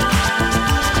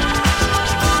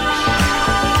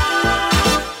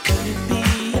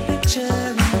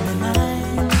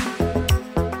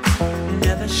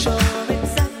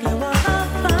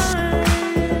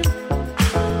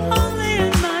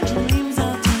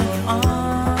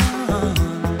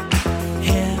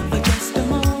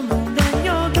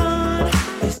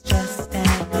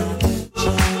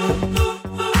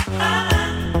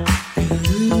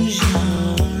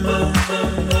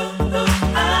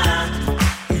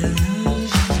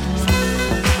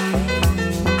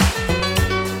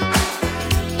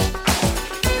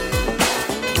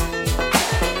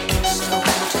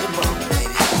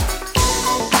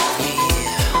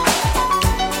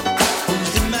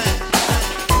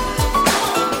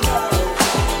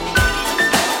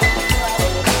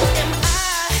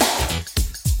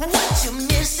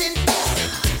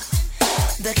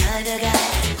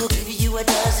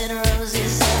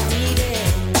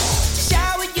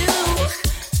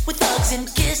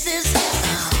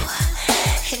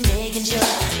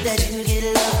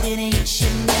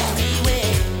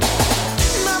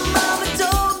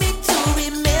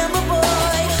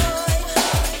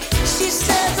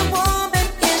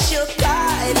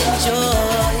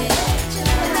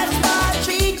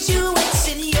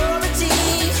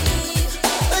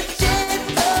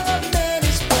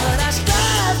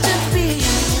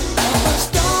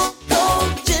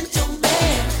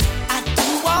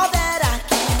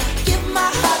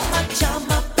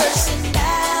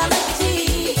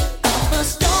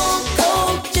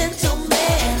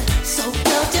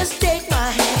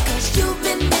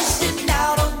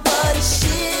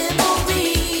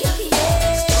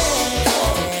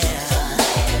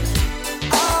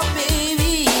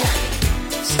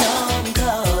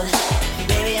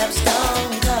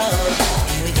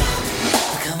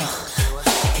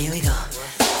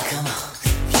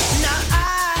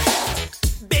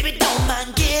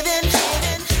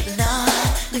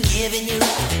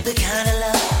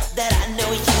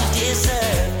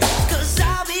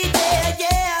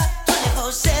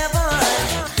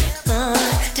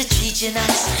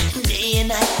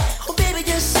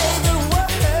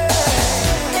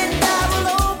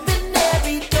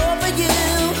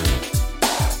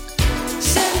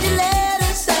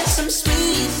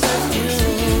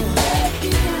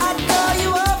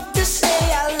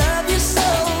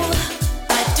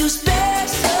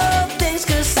 Special things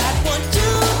 'cause I want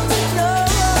you to know.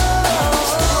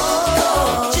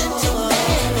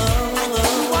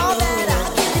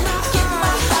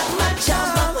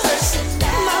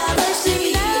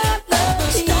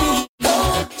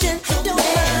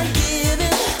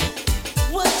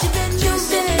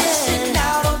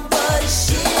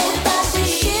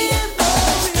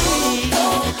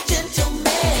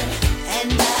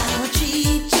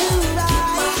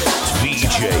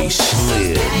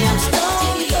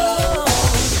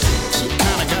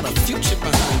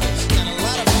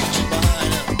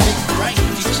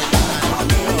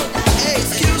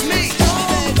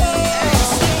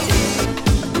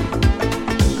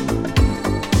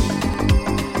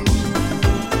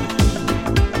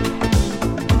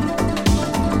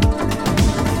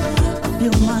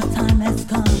 feel my time has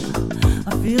come.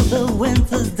 I feel the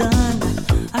winter's done.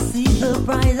 I see the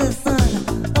brighter sun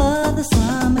of the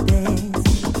summer days.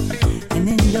 And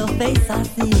in your face I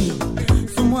see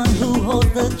someone who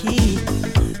holds the key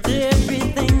to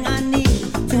everything I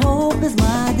need. To hope is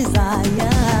my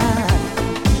desire.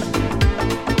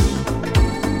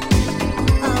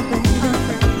 Oh, baby.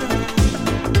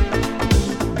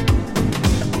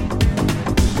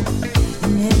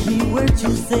 In every word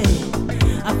you say,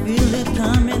 I feel it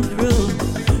coming through.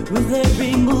 With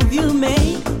every move you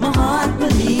make, my heart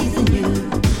believes in you.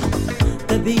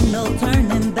 There'll be no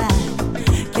turning back,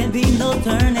 can't be no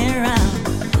turning around.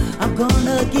 I'm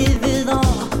gonna give it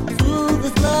all to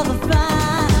this love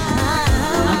affair.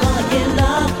 I'm gonna get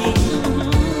lucky,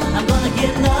 I'm gonna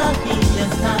get lucky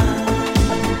this time.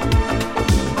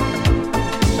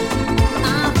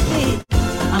 I feel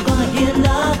I'm gonna get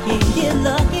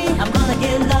lucky, I'm gonna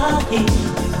get lucky.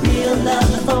 Real love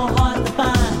is so hard to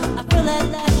find. I feel that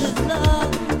last is love.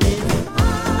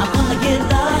 I'm gonna get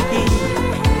lucky,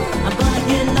 I'm gonna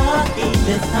get lucky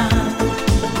this time.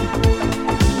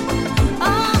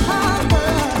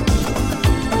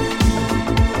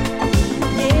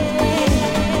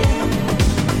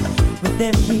 With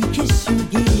every kiss you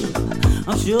give,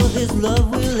 I'm sure this love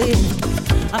will live.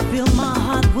 I feel my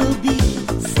heart will be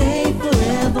safe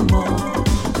forevermore.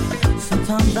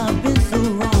 Sometimes I've been so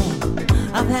wrong,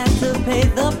 I've had to pay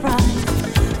the price.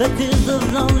 The tears of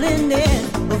loneliness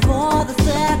before the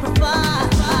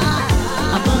sacrifice.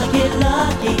 I'm gonna get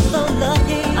lucky, so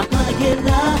lucky. I'm gonna get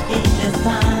lucky this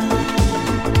time.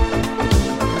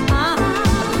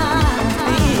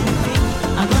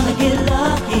 I'm gonna get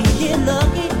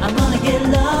lucky, I'm gonna get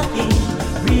lucky.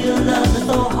 Real love is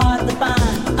so hard to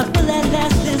find. I feel that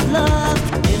last is love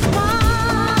is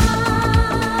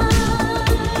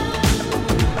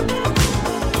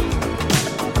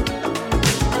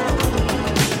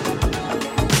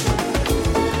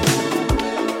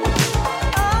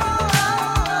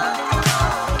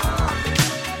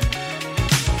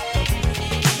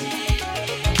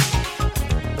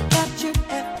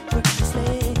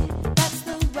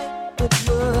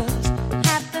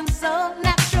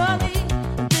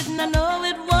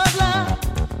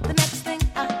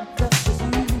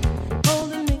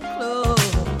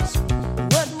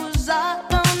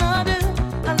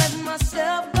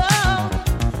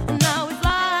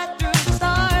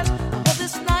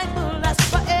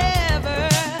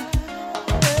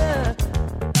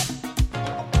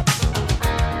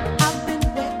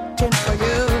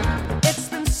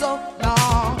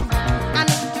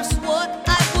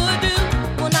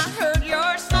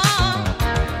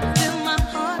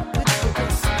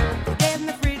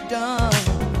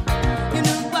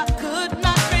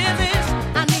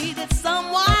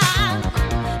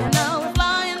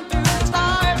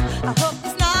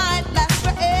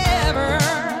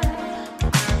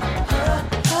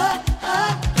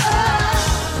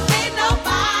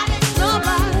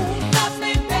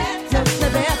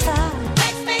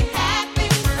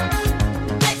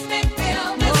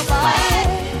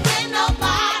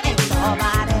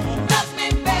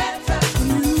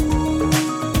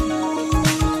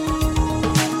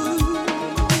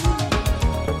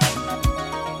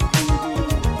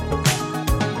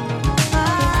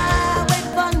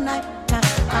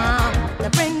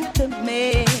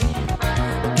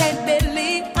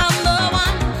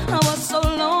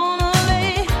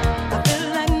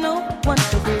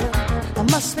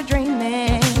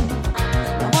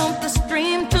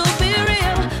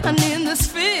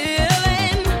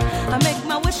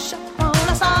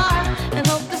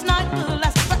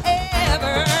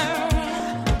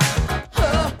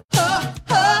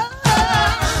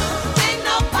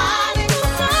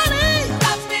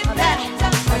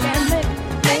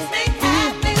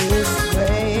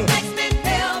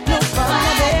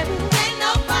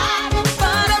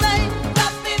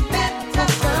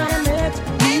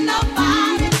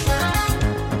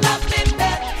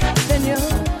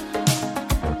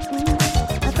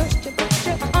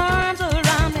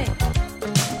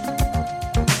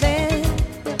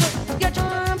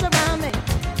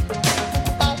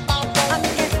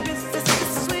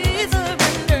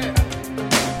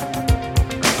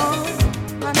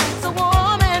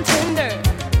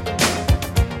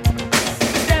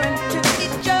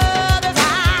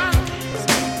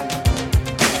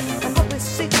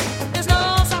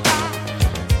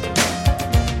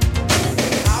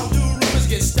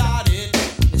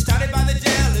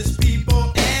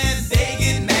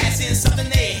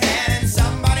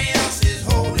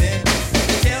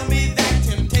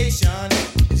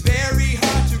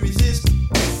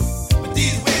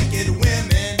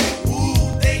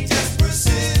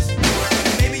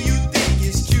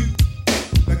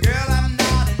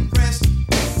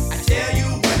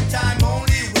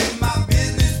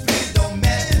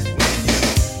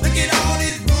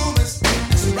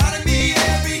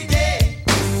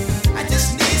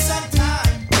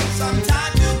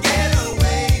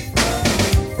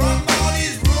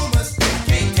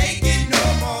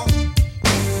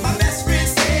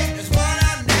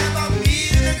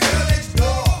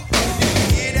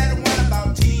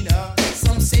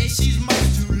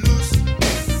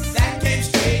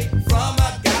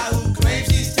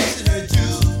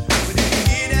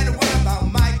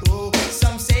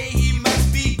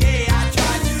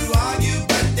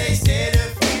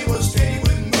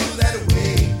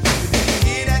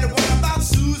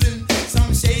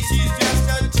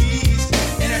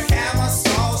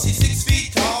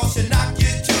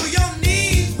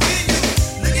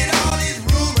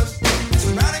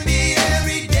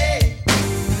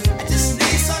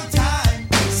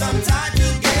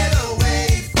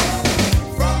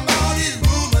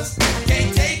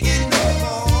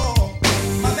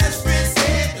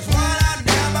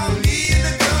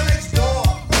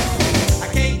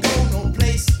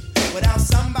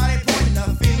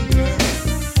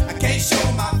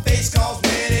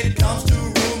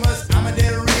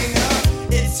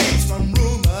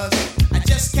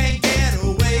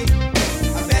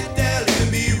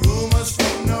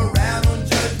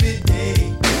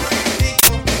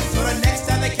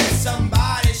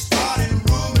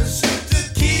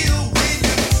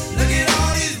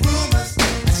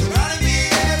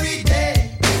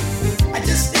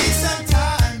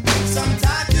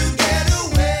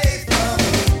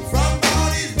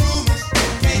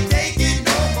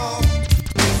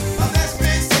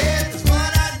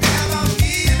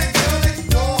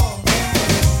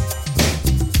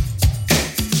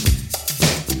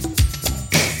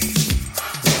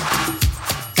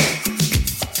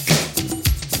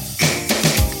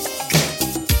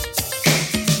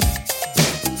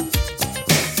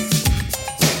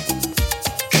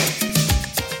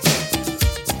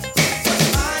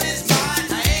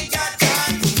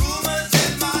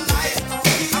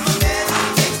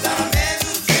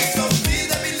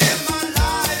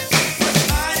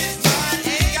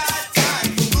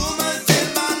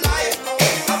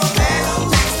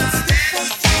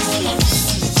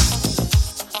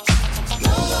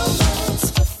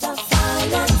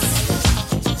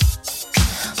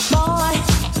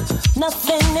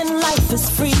Nothing in life is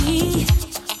free.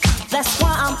 That's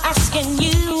why I'm asking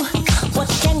you, what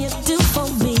can you do for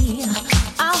me?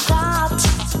 I've got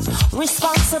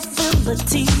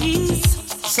responsibilities,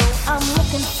 so I'm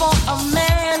looking for a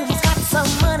man who's got some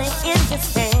money in his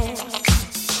hand.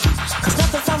 'Cause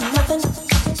nothing from nothing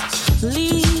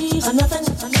leaves a nothing.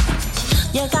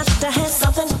 You got to have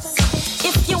something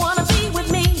if you wanna be with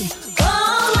me.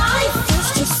 Oh, life is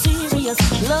too serious,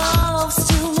 love's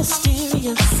too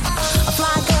mysterious. A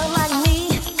fly girl like me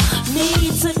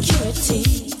needs security.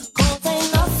 'Cause ain't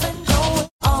nothing going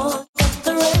on with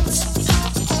the rent.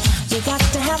 You got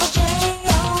to have a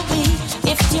J.O.B.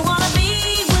 if you wanna be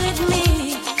with me.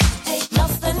 Ain't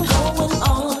nothing going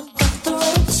on with the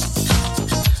rent.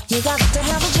 You got to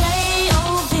have a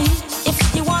J.O.B. if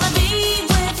you wanna be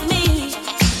with me.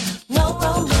 No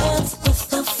romance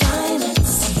without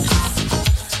finance.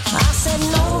 I said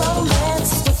no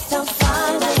romance without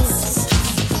finance.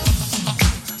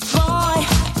 Boy,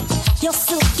 your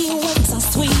silky words are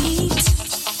sweet,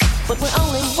 but we're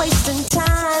only wasting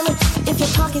time if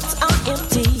your pockets are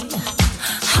empty.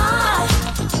 I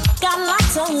got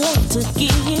lots of love to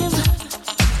give,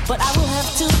 but I will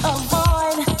have to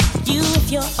avoid you if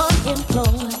you're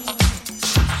unemployed.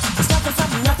 'Cause nothing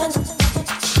from nothing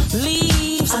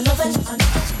leaves a nothing.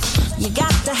 You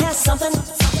got to have something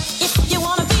if you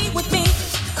wanna be with me.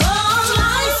 'Cause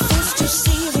life is too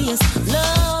serious,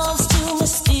 love's too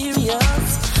mysterious.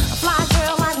 A fly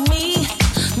girl like me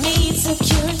needs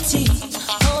security.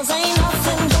 'Cause ain't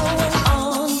nothing going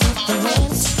on with the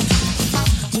rent.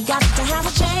 You got to have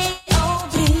a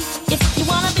J.O.B. if you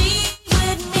wanna be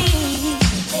with me.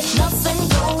 Ain't nothing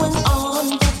going on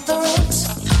with the rent.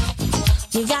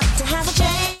 You got to have a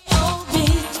J.O.B.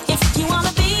 if you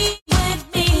wanna be with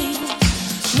me.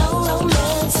 No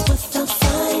romance without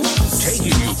finance.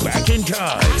 Taking you back in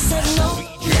time. I said no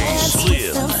romance Slim.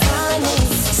 without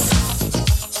finance.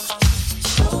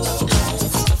 No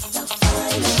romance without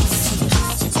finance.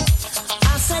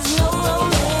 I said no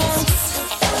romance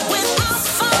without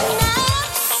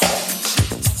finance.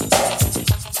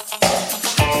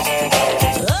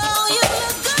 Oh, you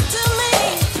look good to me.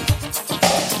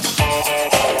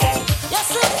 Your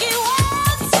silky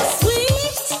words are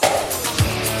sweet.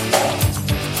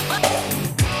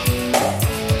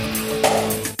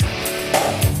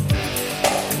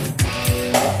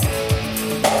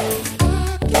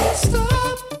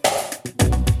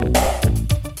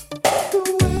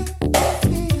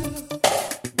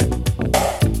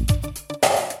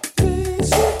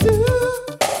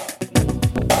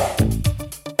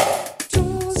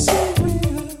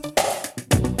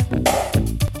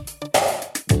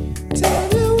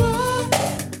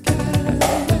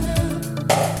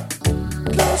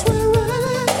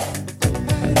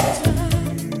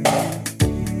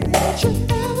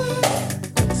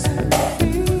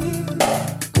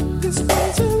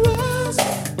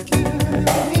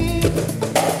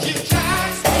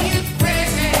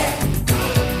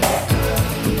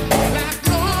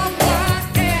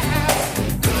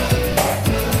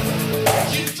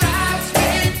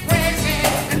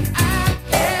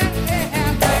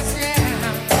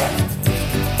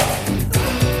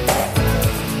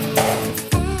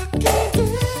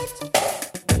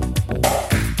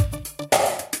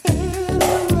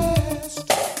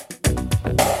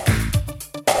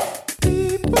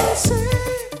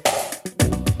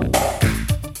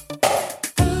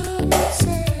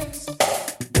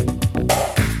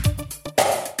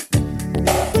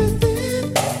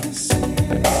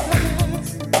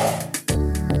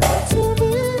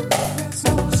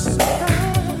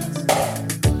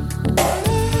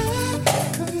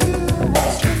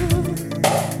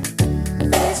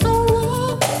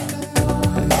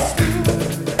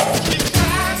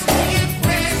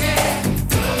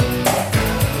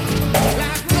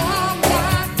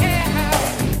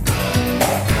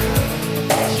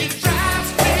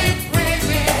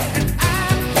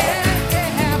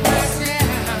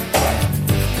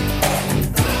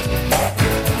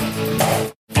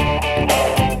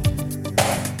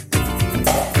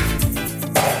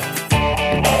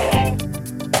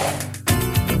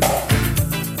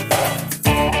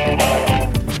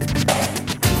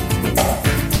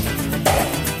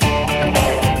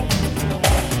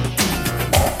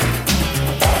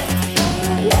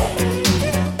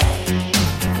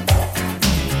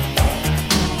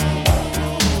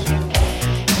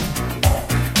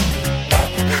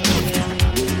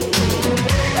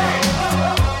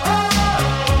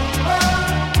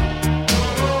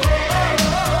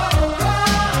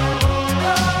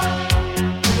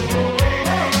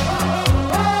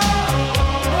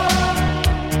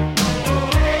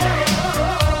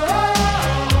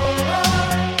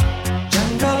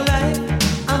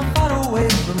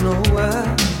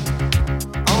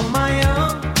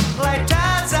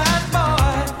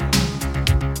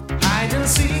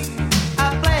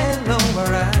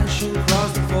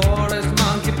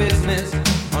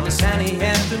 sunny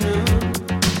afternoon.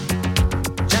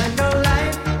 Jungle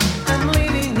life, I'm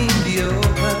living in the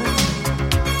open.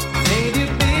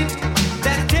 Native beat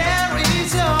that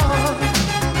carries on.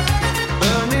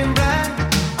 Burning bright,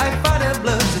 I fought a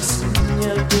blood to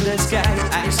signal to the sky.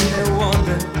 I said I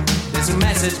wonder, there's a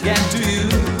message got to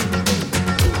you.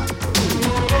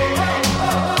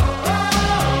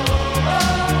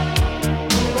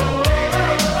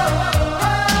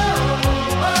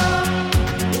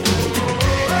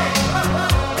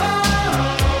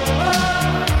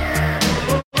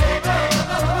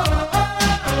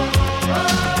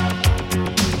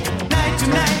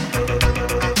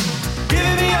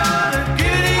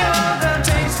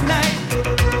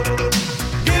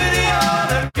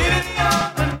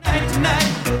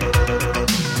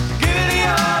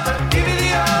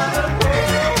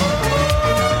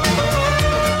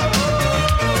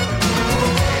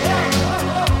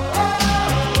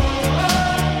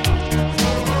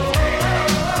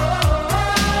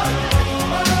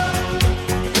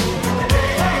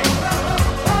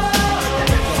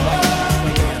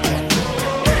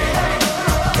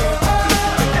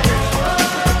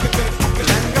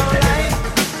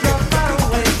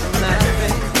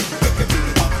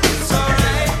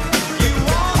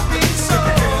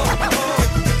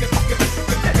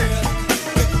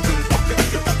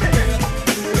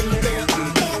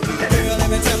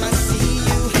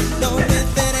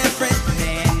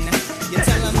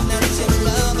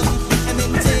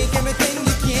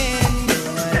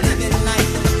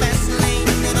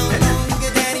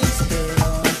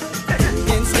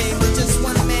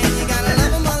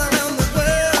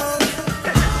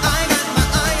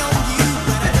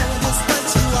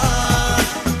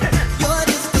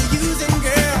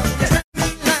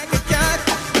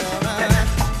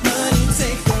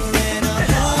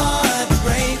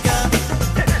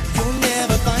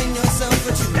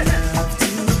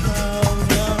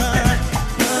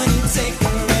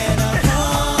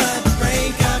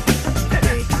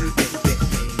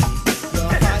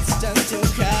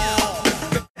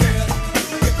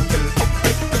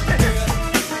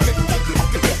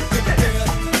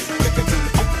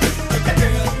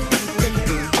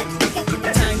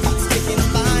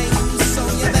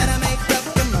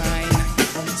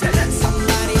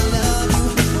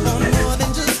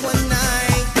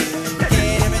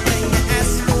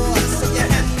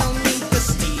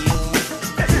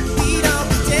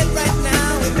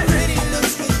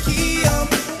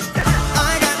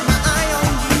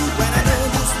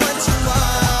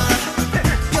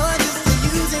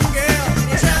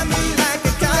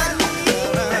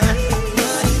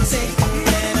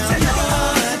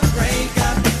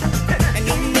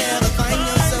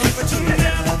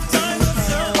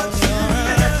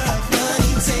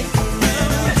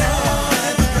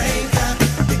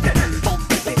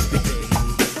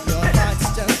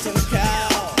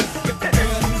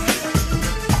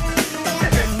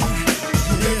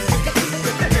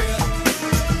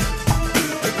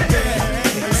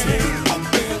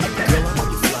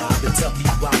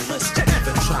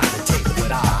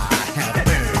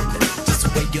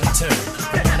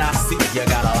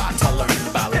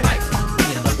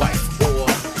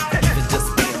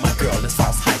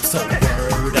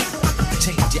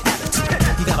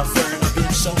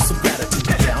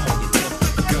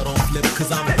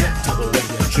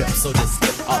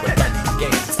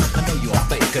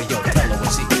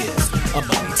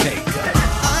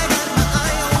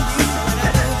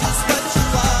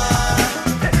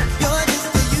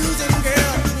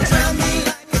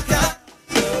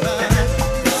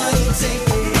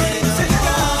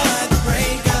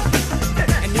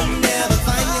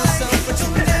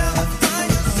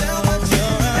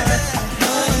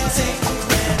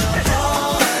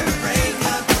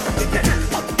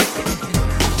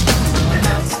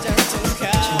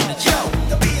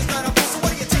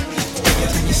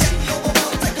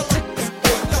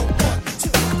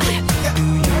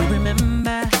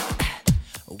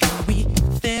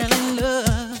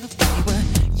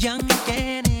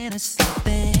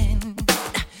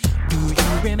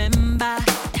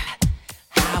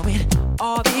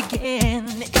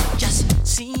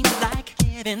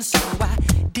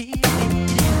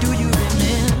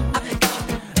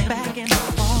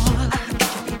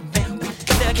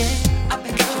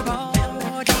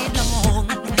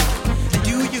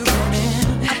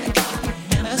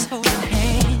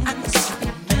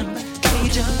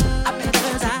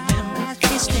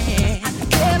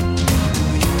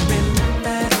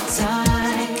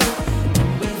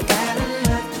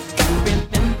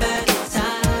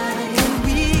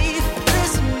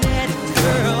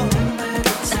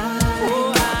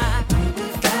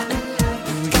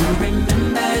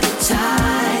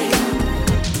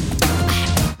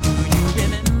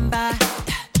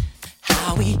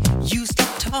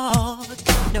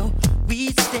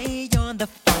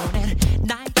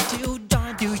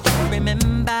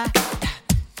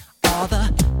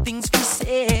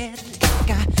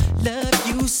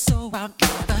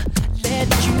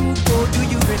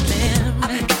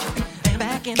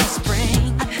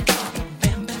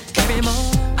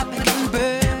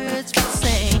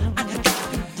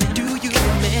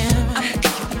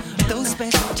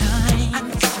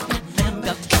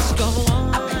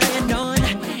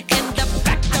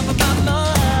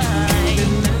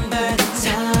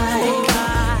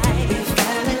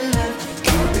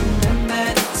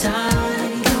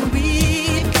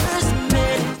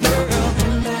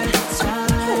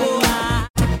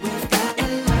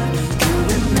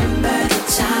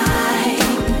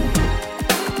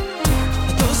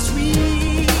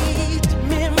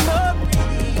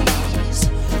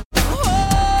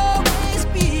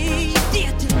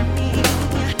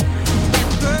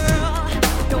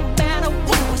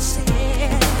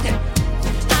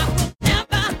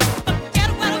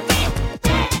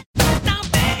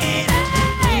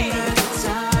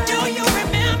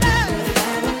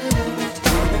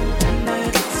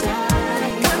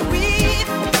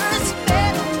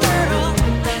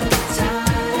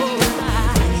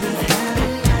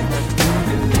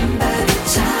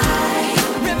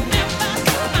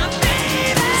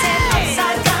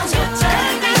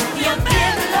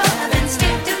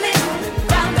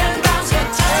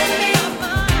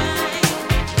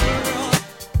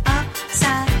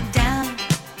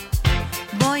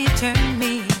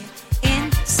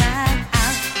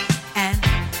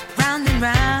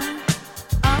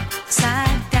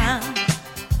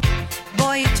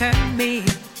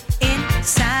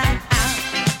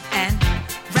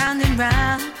 and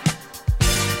round.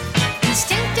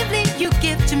 Instinctively you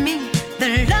give to me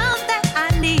the love that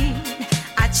I need.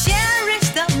 I cherish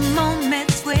the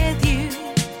moments with you.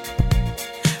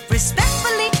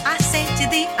 Respectfully I say to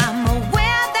thee, I'm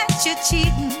aware that you're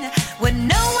cheating when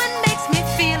no one makes me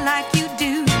feel like you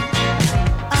do.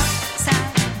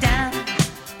 Upside down,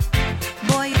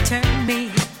 boy, you turn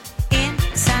me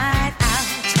inside out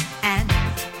and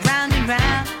round and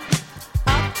round.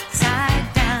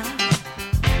 Upside down,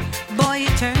 boy, you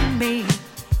turn me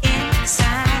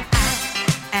inside out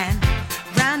and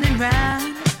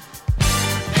round.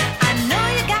 I know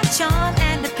you got charm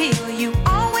and appeal. You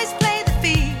always play the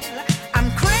field. I'm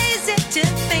crazy to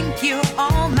think you're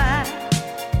all mine.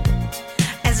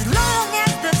 As long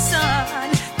as the sun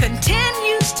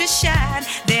continues to shine,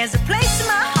 there's a place in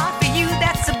my heart for you.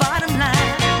 That's the bottom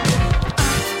line.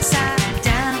 Upside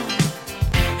down,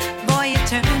 boy, you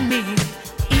turn me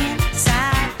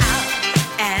inside out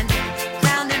and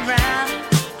round.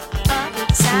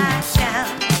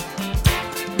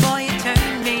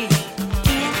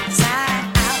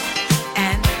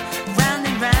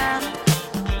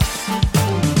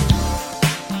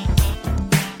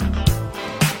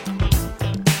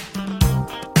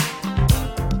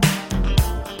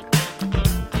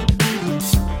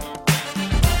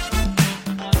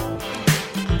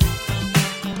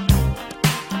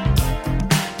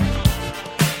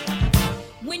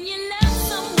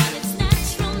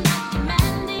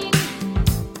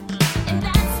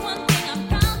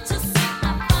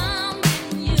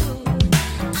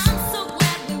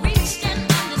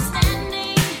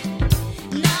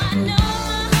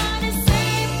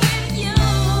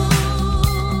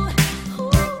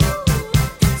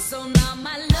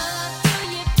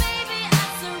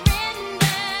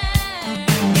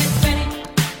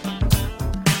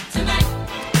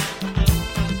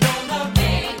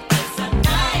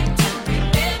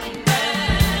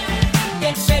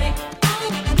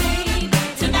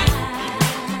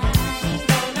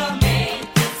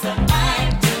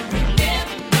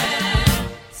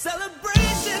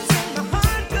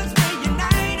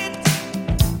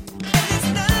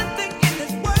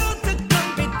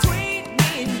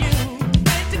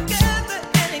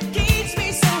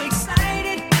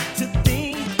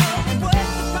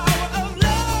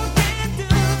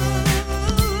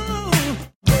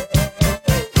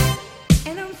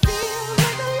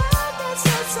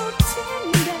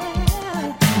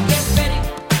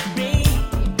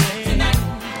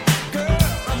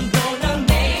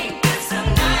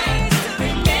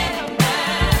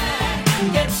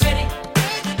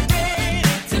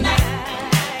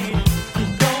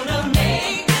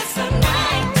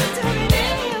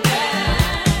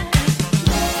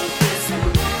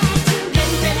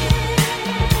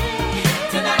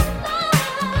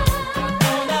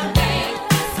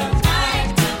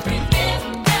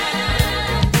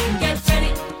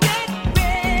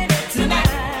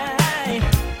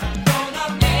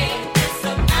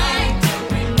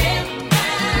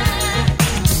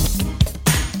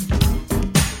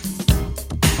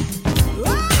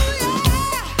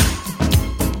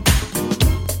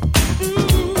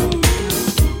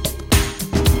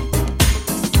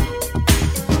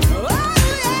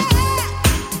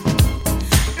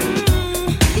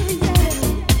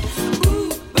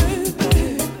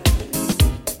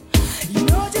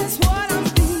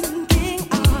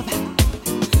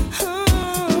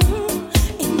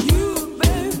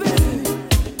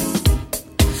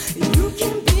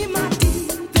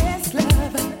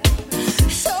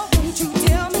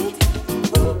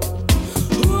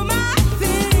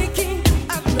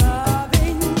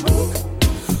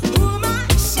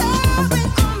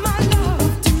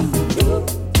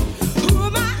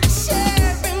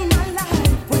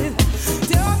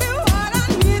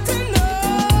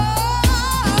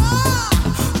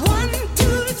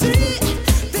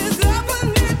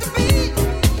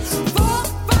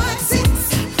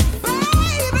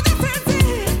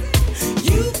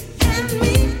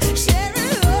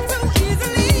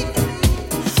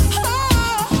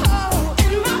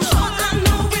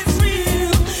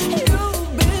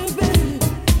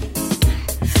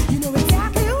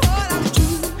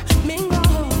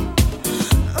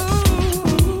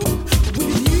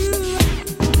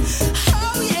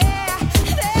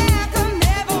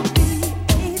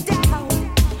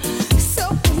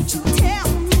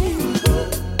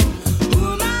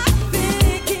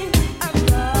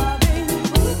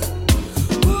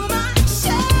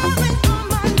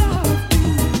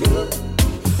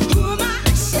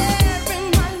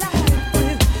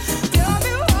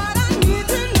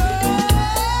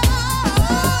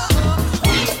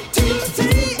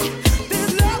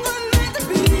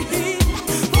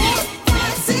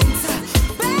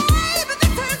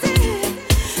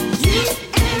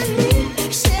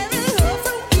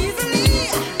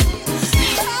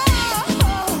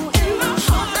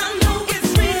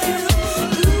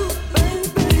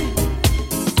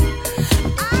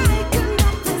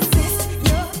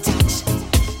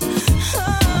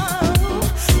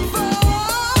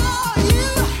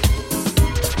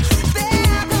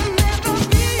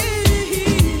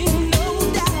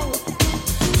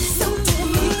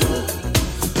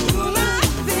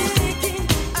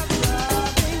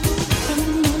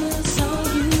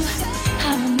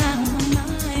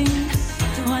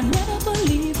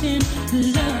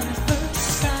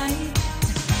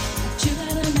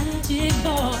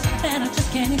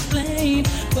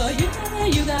 But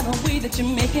you got a way that you're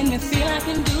making me feel I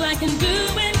can do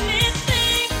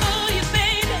anything for you,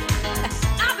 baby.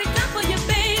 I'll be done for you,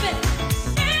 baby.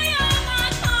 In your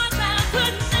arms, I'll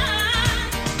put mine.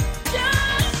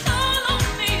 Just hold on to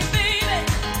me, baby.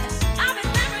 I'll be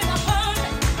there in a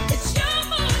hurry. It's your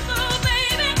move, oh,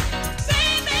 baby.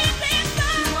 Baby, please do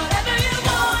whatever you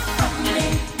want from me.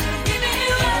 Giving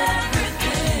you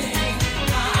everything.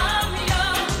 I'm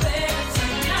your baby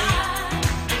tonight.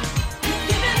 You're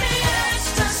giving me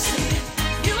ecstasy.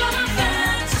 You are my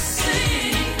fantasy.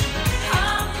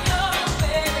 I'm your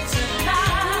baby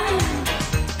tonight.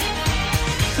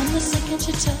 From the second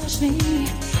you touched me,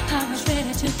 I was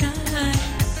ready to die.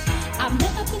 I've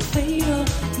never been fatal.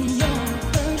 You're the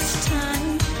first time.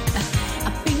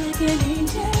 I feel like an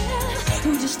angel who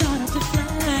just started to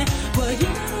fly. Well,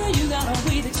 you got a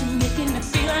way that you're making me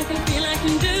feel I can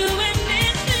do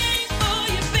anything for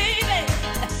you, baby.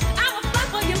 I will fly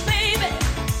for you, baby.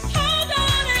 Hold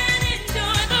on and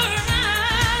enjoy the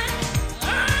ride.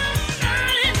 I'm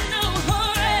not in no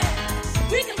hurry.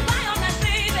 We can fly all night,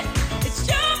 baby. It's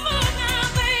your move now,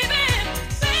 baby.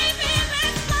 Baby,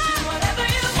 let's fly. Whatever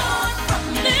you want from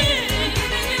me.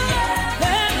 Giving you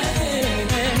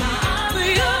everything. I'm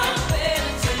your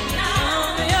baby tonight.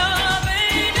 I'm your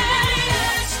baby.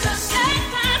 Ecstasy.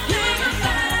 You're my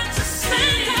fantasy.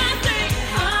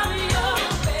 I'm your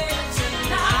baby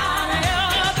tonight. I'm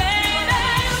your baby.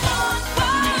 Want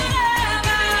whatever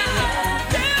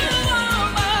you want,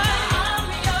 boy. I'm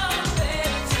your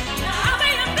baby tonight. I'll be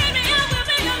your baby. I will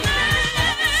be your man.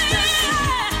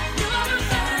 You're my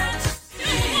fantasy.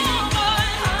 Boy,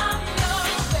 I'm your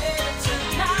baby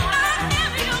tonight. I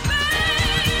am your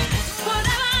baby.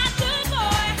 Whatever I do,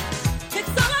 boy,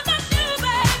 it's all about you,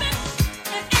 baby.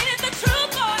 And it is the truth,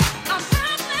 boy. I'm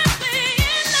helplessly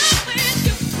in love with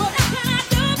you. What else can I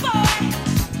do, boy?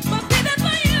 But be there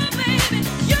for you, baby.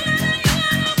 You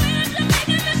gotta win. You're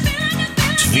making me feel like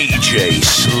It's VJ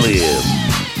Slim.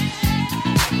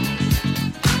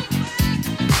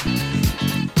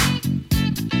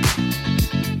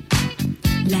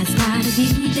 Last night a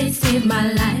DJ saved my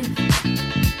life.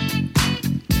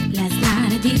 Last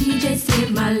night a DJ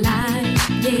saved my life,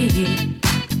 yeah.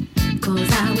 'Cause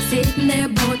I was sitting there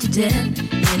bored to death,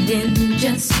 and in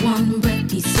just one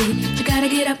breath he said, you gotta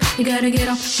get up, you gotta get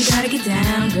off, you gotta get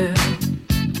down, girl.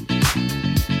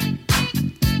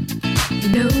 You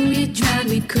know you drive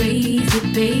me crazy,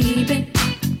 baby.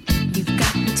 You've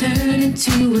got me turning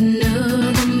to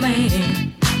another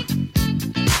man.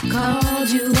 Called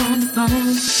you on the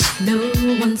phone, no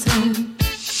one's home.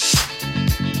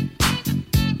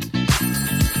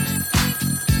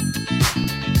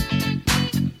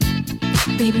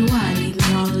 Baby, why leave me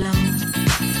all alone?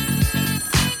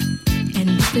 And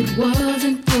if it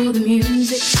wasn't for the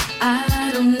music,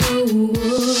 I don't know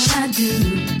what I'd do.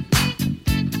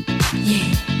 Yeah.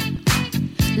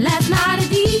 Last night a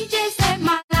DJ saved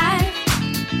my life.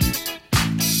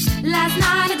 Last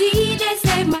night a DJ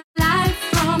saved my life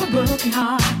from a broken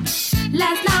heart.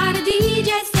 Last night a DJ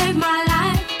saved my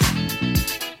life.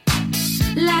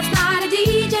 Last night a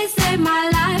DJ saved my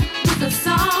life with a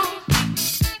song.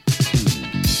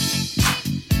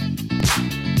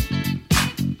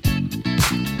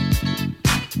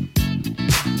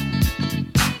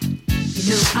 You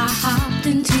know I hopped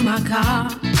into my car,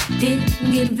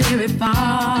 didn't get very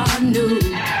far, no.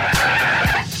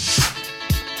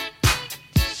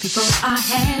 Before I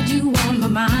had you on my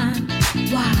mind,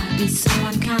 why be so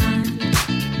unkind?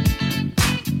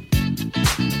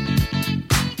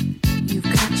 You've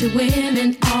got your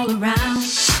women all around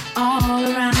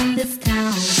this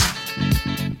town.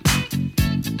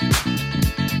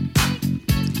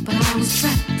 But I was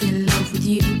trapped in love with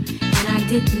you, and I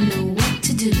didn't know what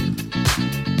to do.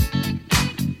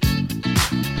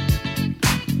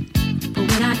 But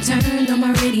when I turned on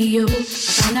my radio, I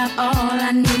found out all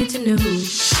I needed to know.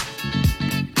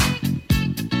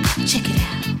 Check it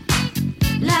out.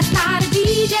 Last night a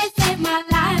DJ saved my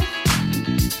life.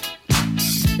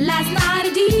 Last night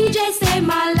a DJ saved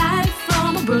my life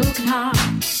from a broken heart.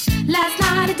 Last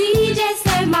night a DJ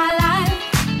saved my life.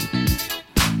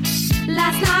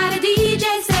 Last night a DJ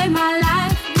saved my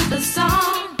life with a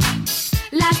song.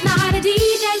 Last night a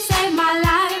DJ saved my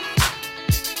life.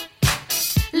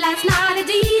 Last night a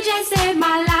DJ saved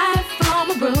my life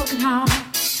from a broken heart.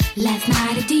 Last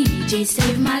night a DJ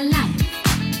saved my life.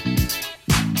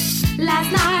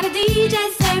 Last night a DJ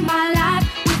saved my life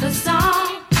with a song.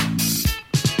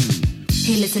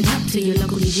 Hey, listen up to your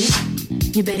local DJ.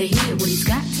 You better hear what he's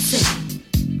got to say.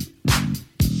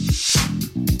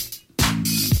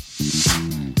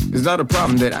 It's not a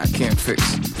problem that I can't fix.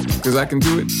 cause I can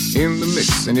do it in the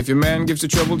mix. And if your man gives you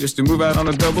trouble just to move out on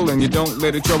a double, and you don't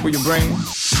let it trouble your brain,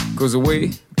 cause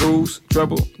away goes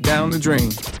trouble down the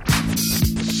drain.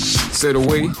 Said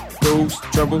away goes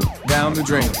trouble down the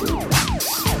drain.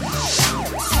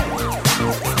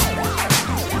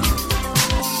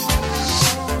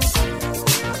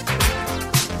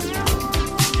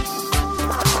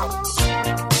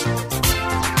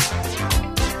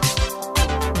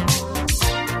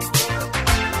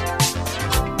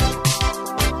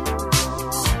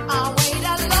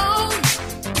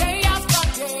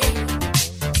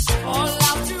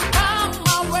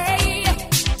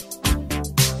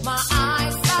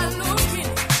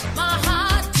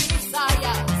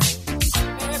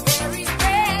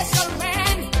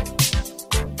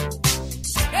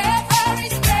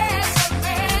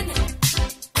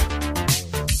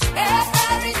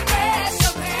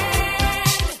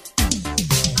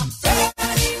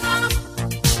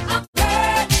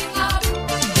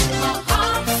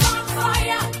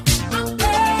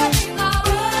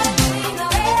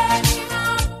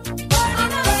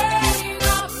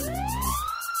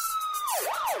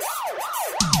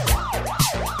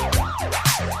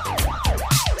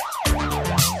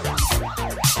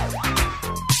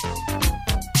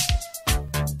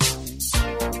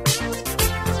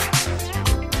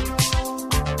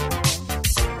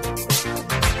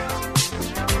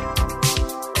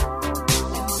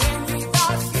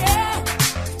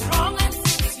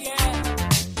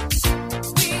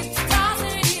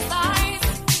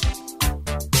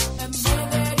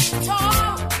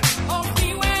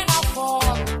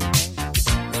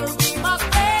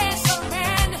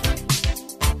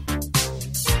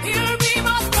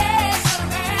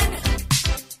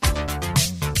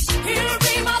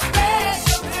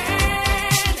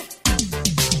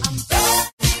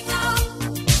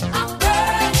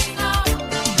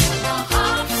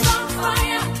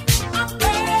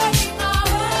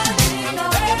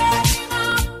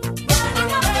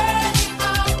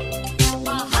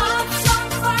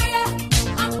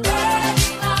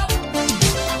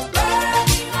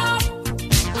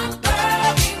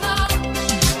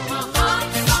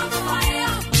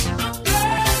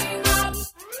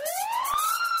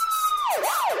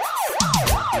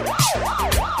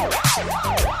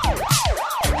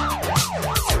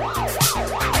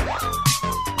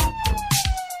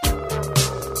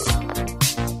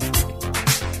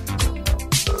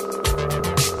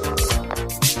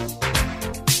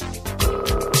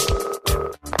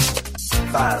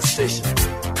 Fire station,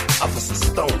 Officer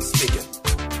Stone speaking.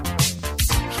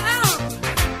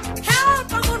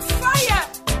 Help, I'm on fire.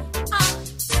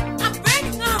 I'm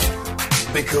burning up.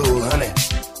 Be cool, honey.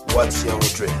 What's your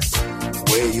address?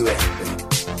 Where you at, baby?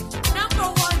 Number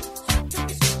 1,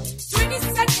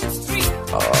 22nd Street.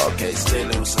 Okay, stay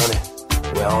loose, honey.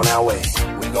 We're on our way.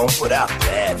 We're gonna put out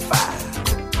that fire.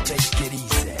 Take it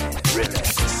easy, relax.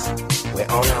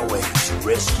 We're on our way to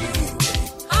rescue you, baby.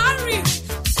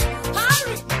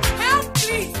 Hurry, help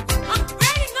me. I'm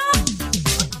burning up.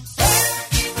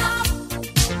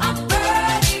 I'm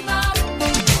burning up.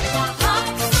 My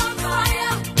heart's on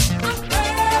fire. I'm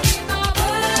burning up.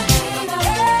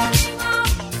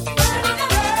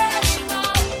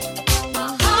 My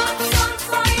heart's on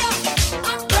fire.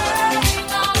 I'm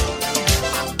burning up.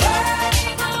 I'm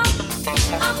burning up.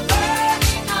 I'm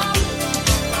burning up.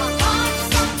 My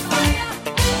heart's on fire.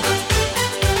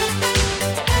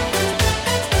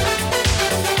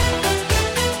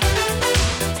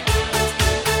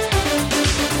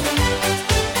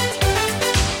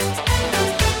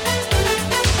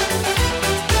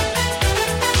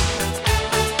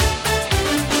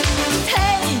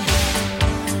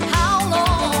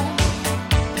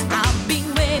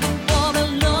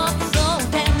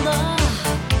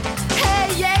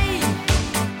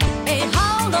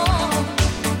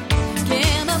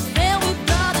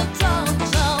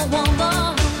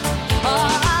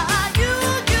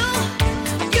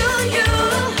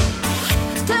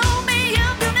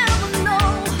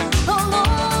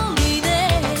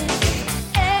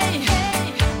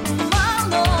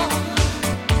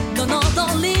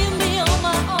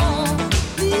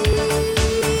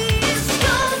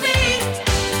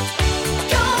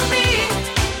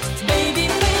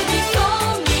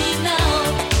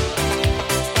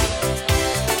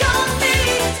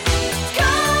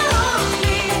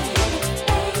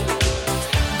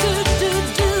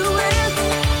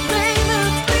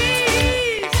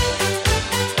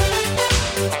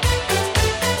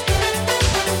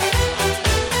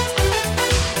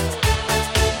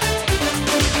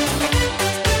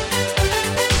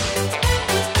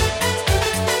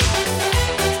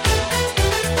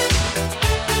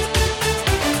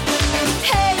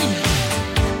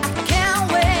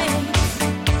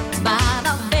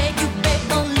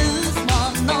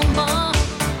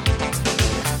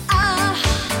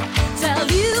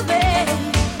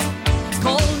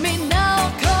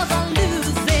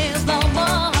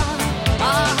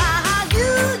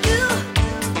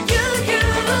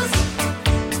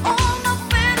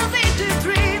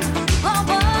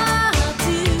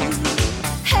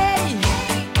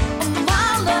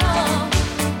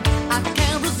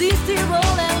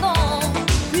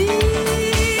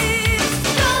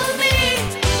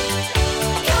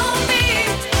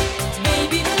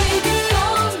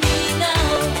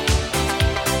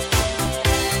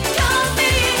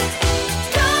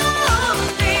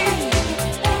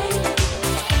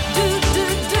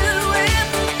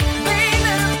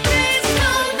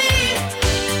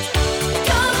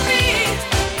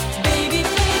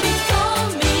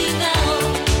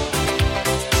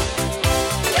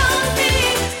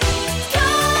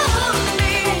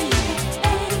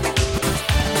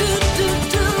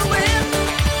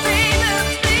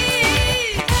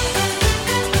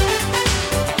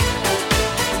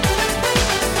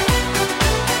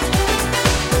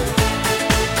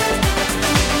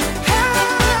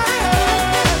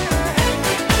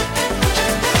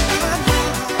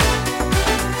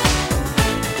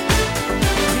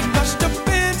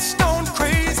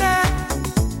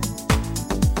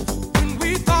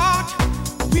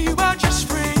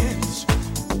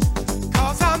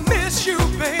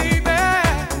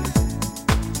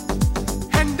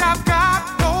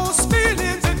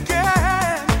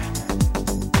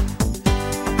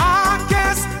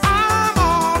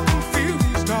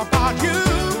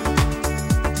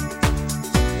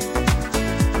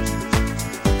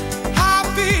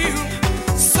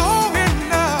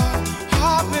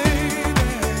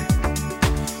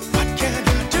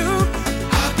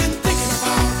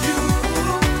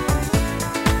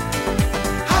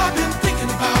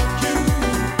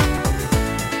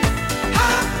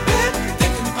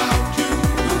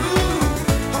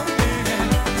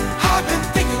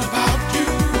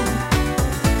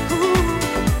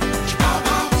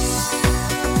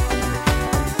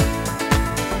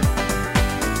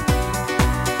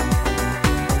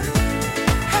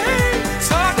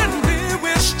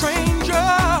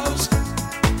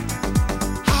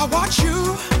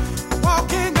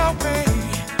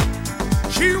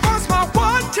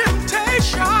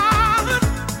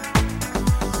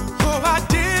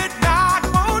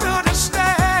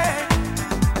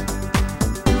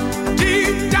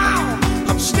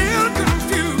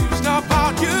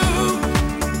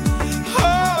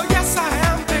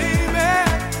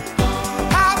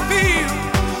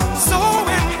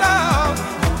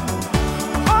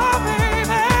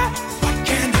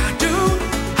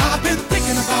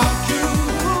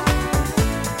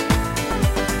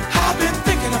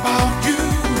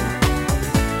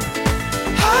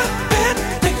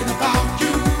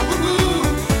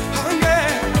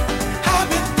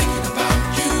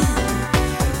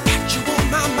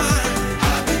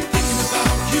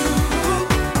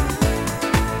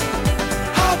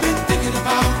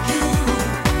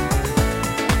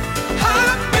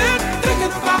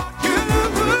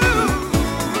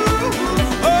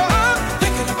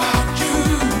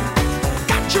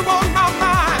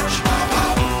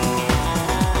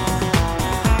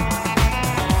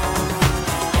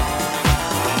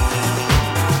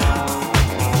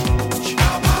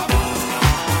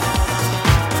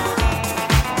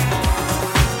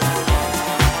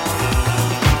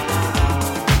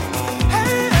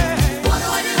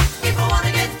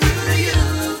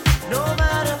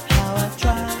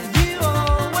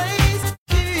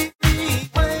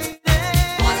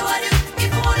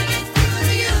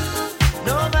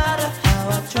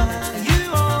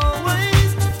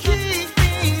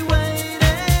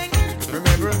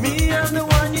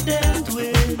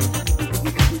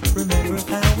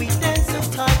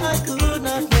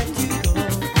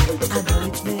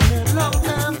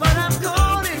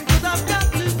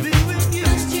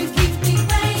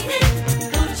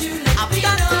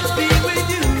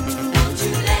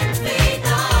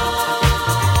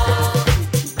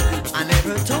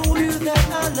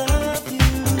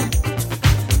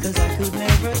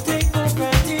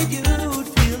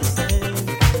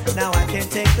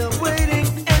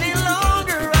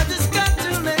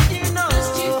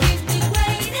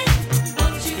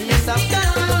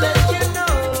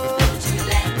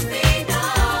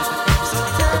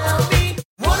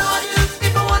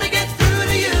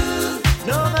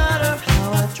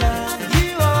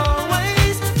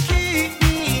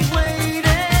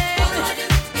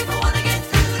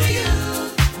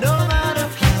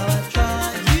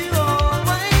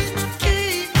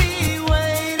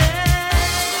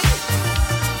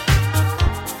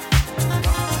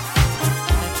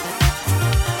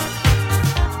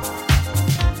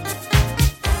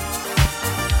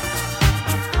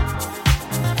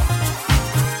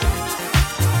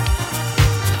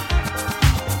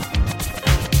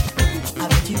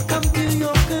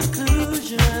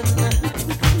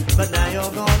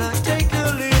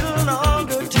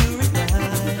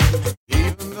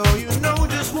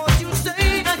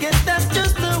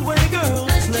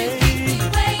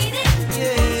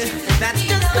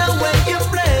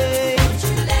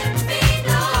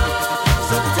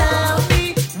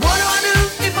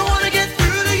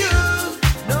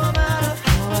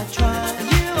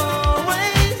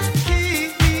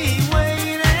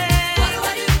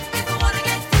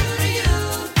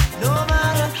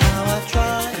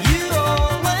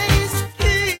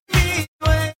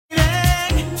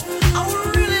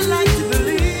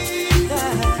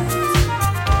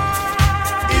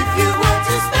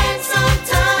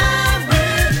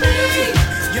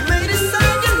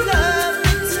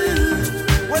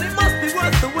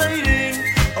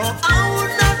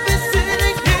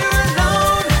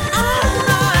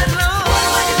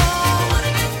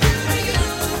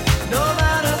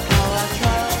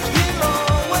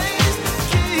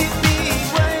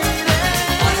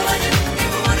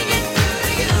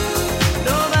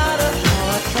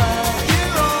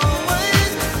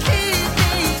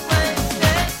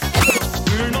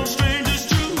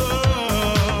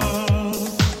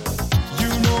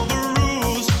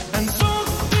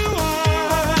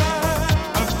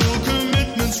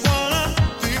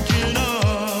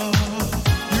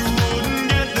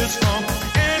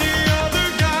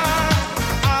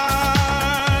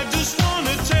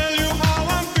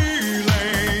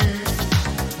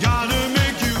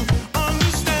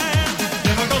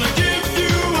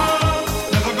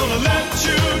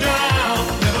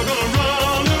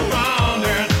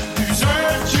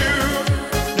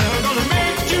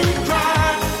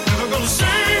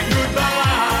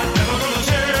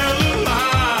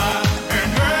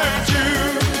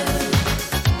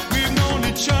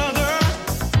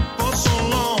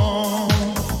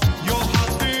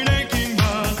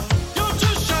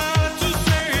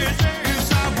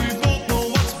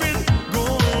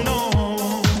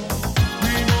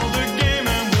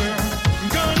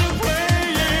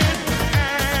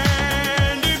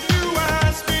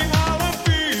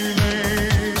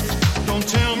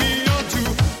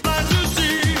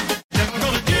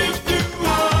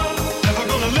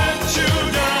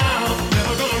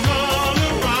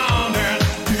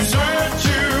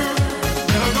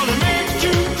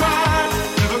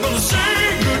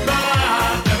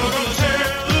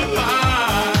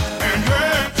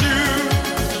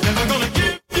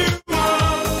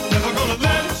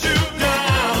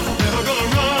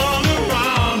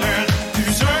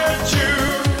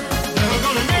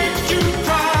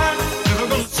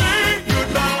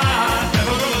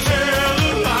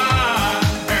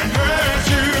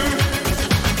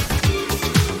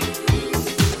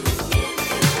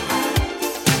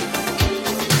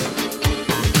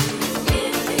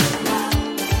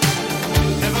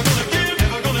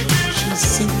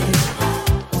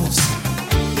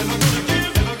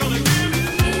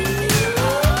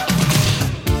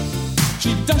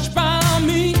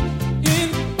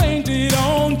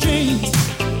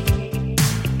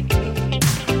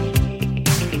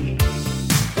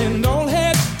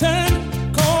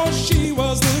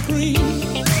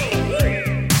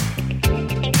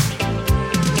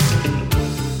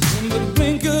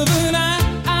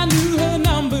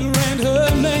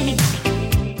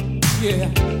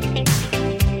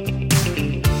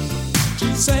 She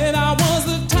said I was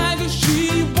the tiger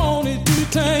she wanted to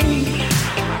tame.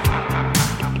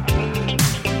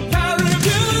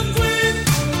 Caribbean queen,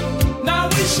 now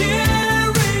we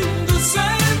sharing the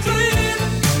same dream,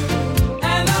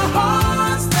 and our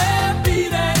hearts they're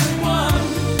beating one.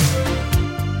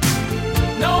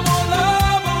 No more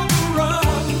love on the run.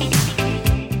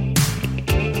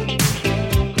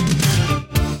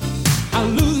 I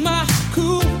lose my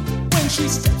cool when she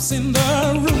steps in the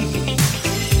room.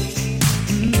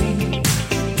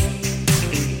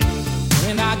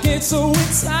 Get so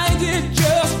excited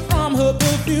just from her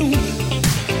perfume.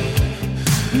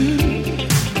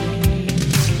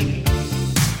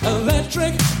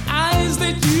 Electric eyes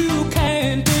that you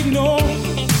can't ignore,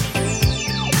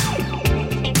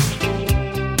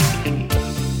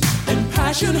 and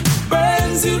passion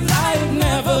burns you like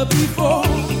never before.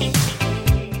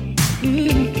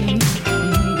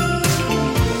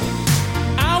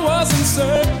 I was in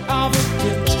search of a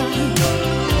good time,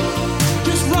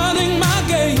 just running my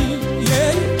game,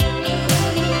 yeah.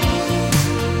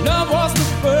 Love was the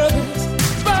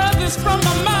furthest from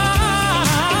my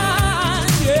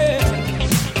mind, yeah.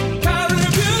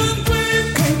 Caribbean queen,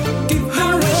 can't give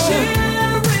her a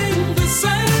sharing the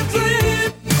same dream.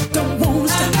 Don't want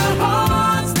to and our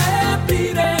hearts they're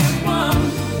beating one.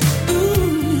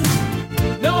 Ooh,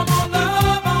 no more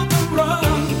love on the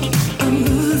run. I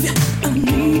love you, I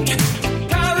need you.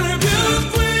 Caribbean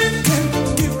queen, can't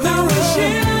give her a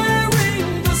sharing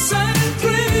the same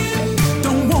dream.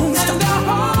 Don't want to and our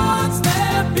hearts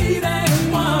they're beating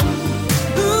one.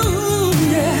 Ooh,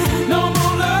 yeah, no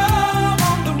more love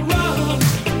on the run.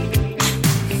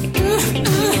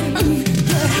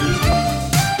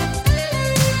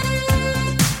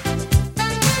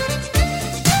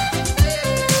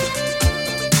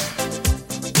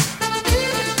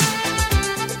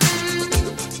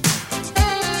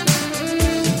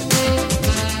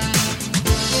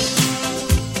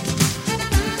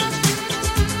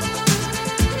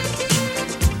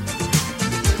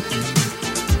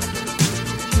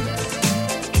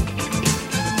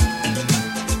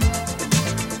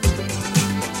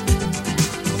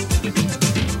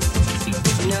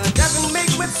 Now it doesn't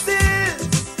make much sense.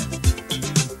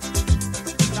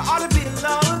 There ought to be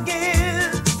law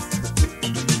against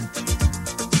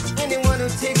anyone who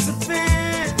takes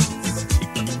offense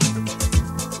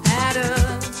at a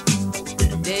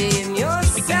day in your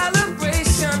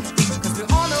celebration. 'Cause we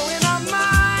all know in our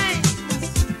minds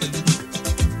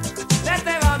that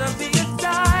there ought to be a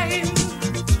time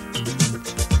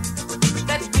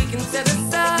that we can set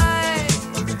aside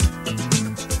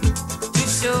to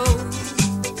show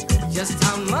just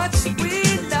how much we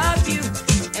love you,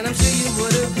 and I'm sure you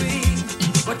would agree.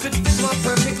 What could fit more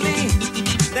perfectly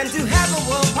than to have a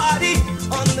world party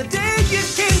on the day you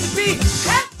came to be?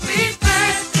 Happy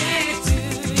birthday to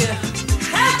you.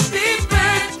 Happy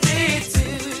birthday to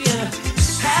you.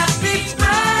 Happy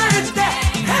birthday.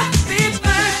 Happy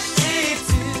birthday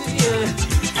to you.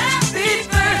 Happy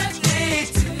birthday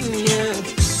to you.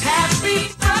 Happy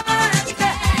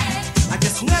birthday. I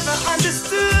just never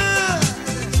understood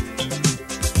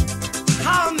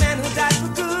how a man who died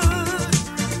for good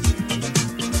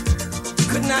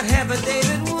could not have a day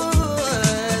that would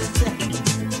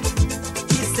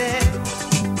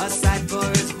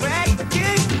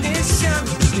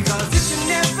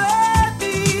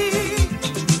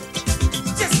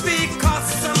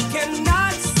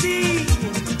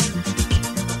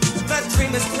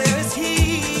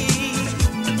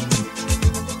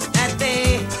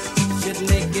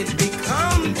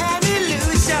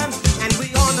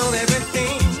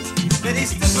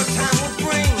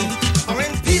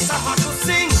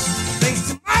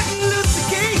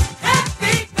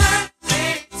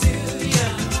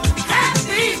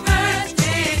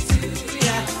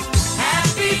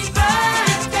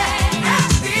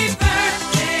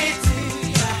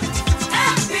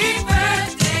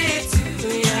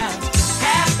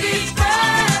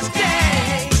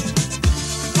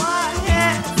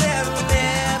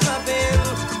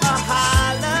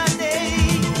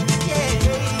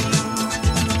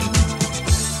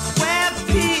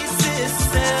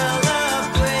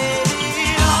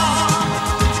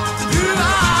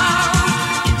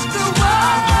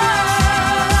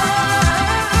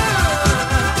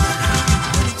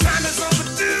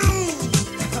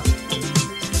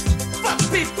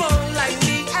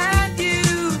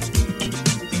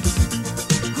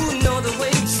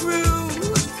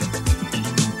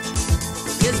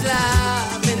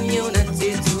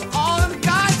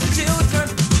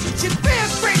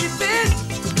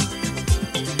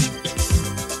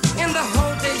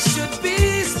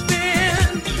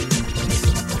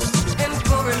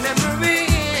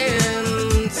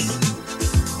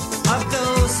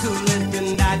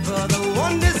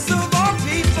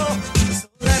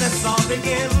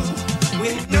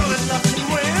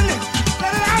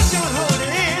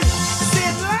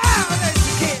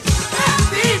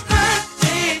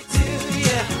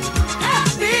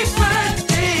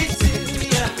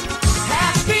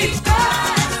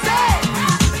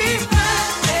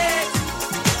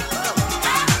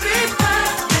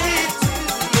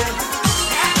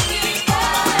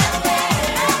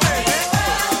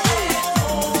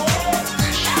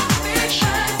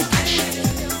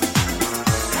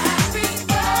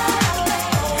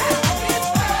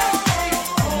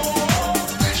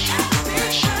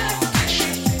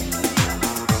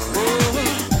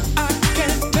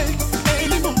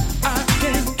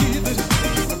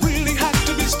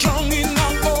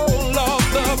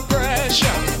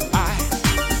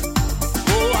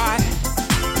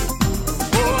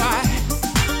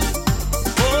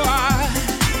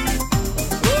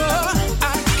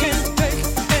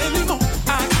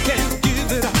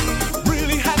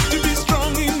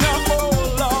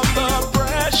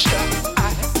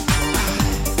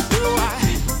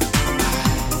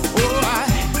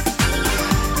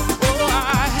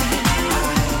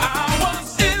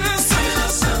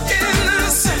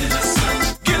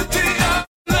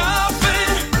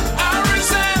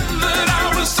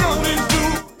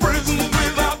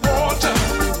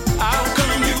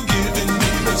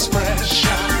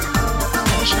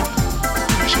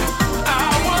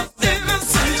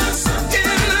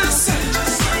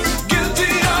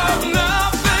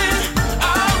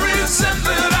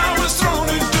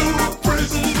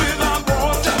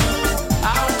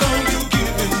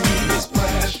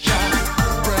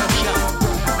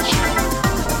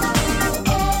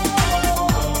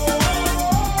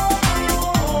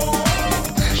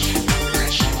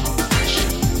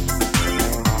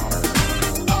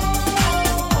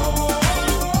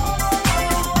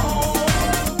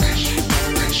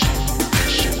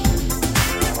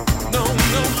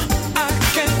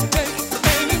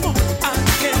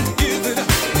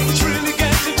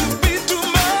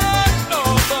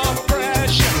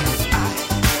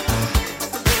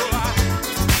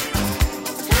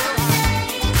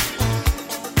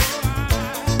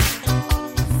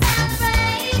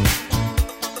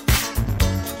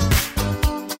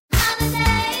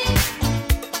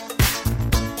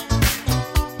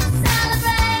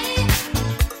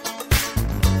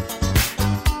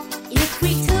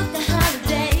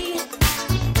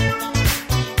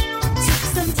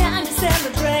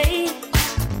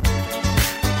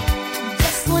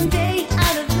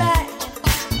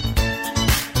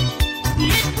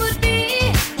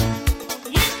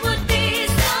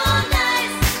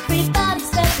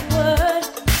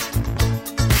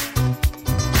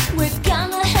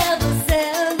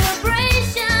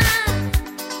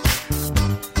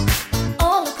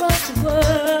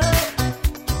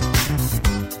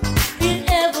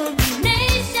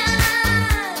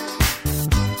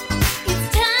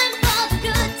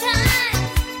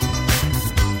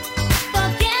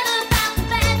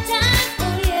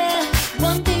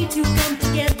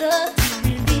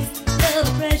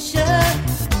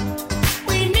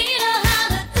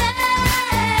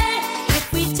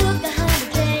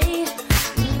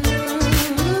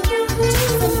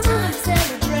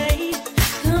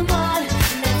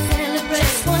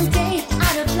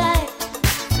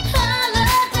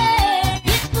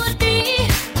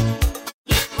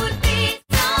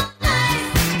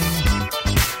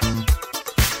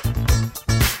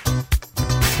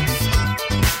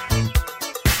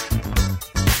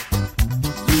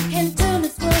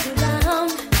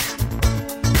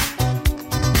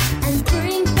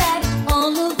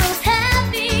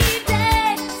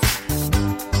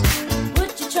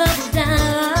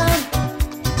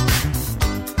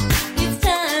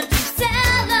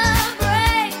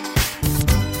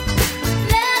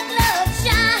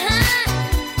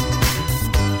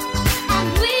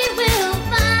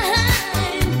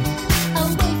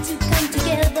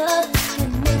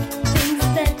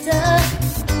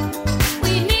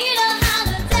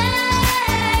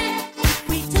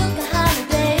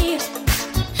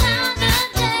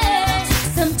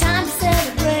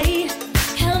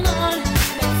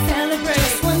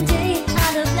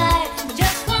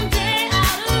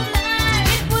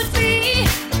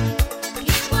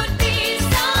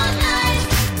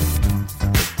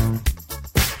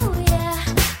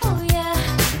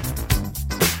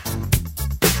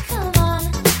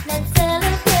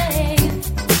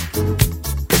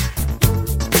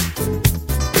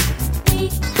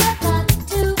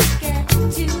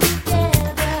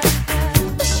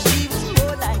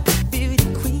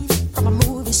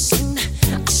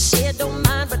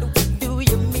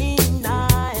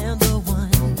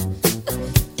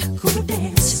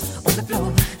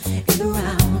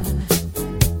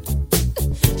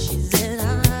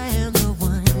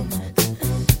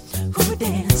Go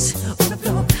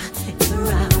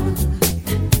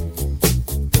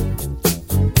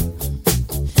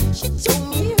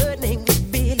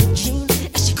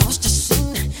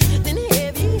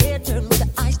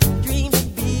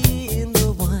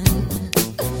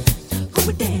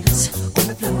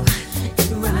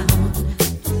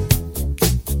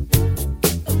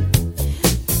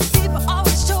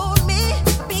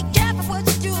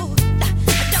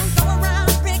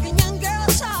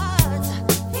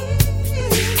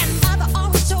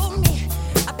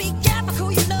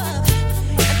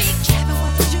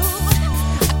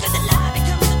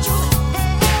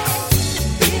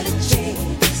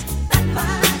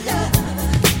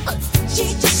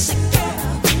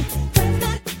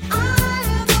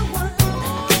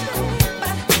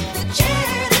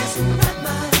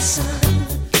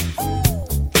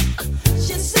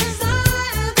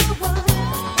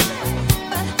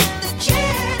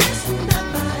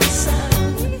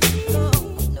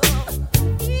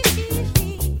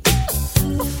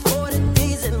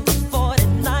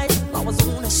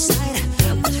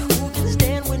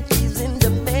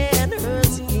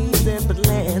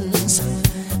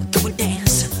and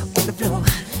dance on the floor.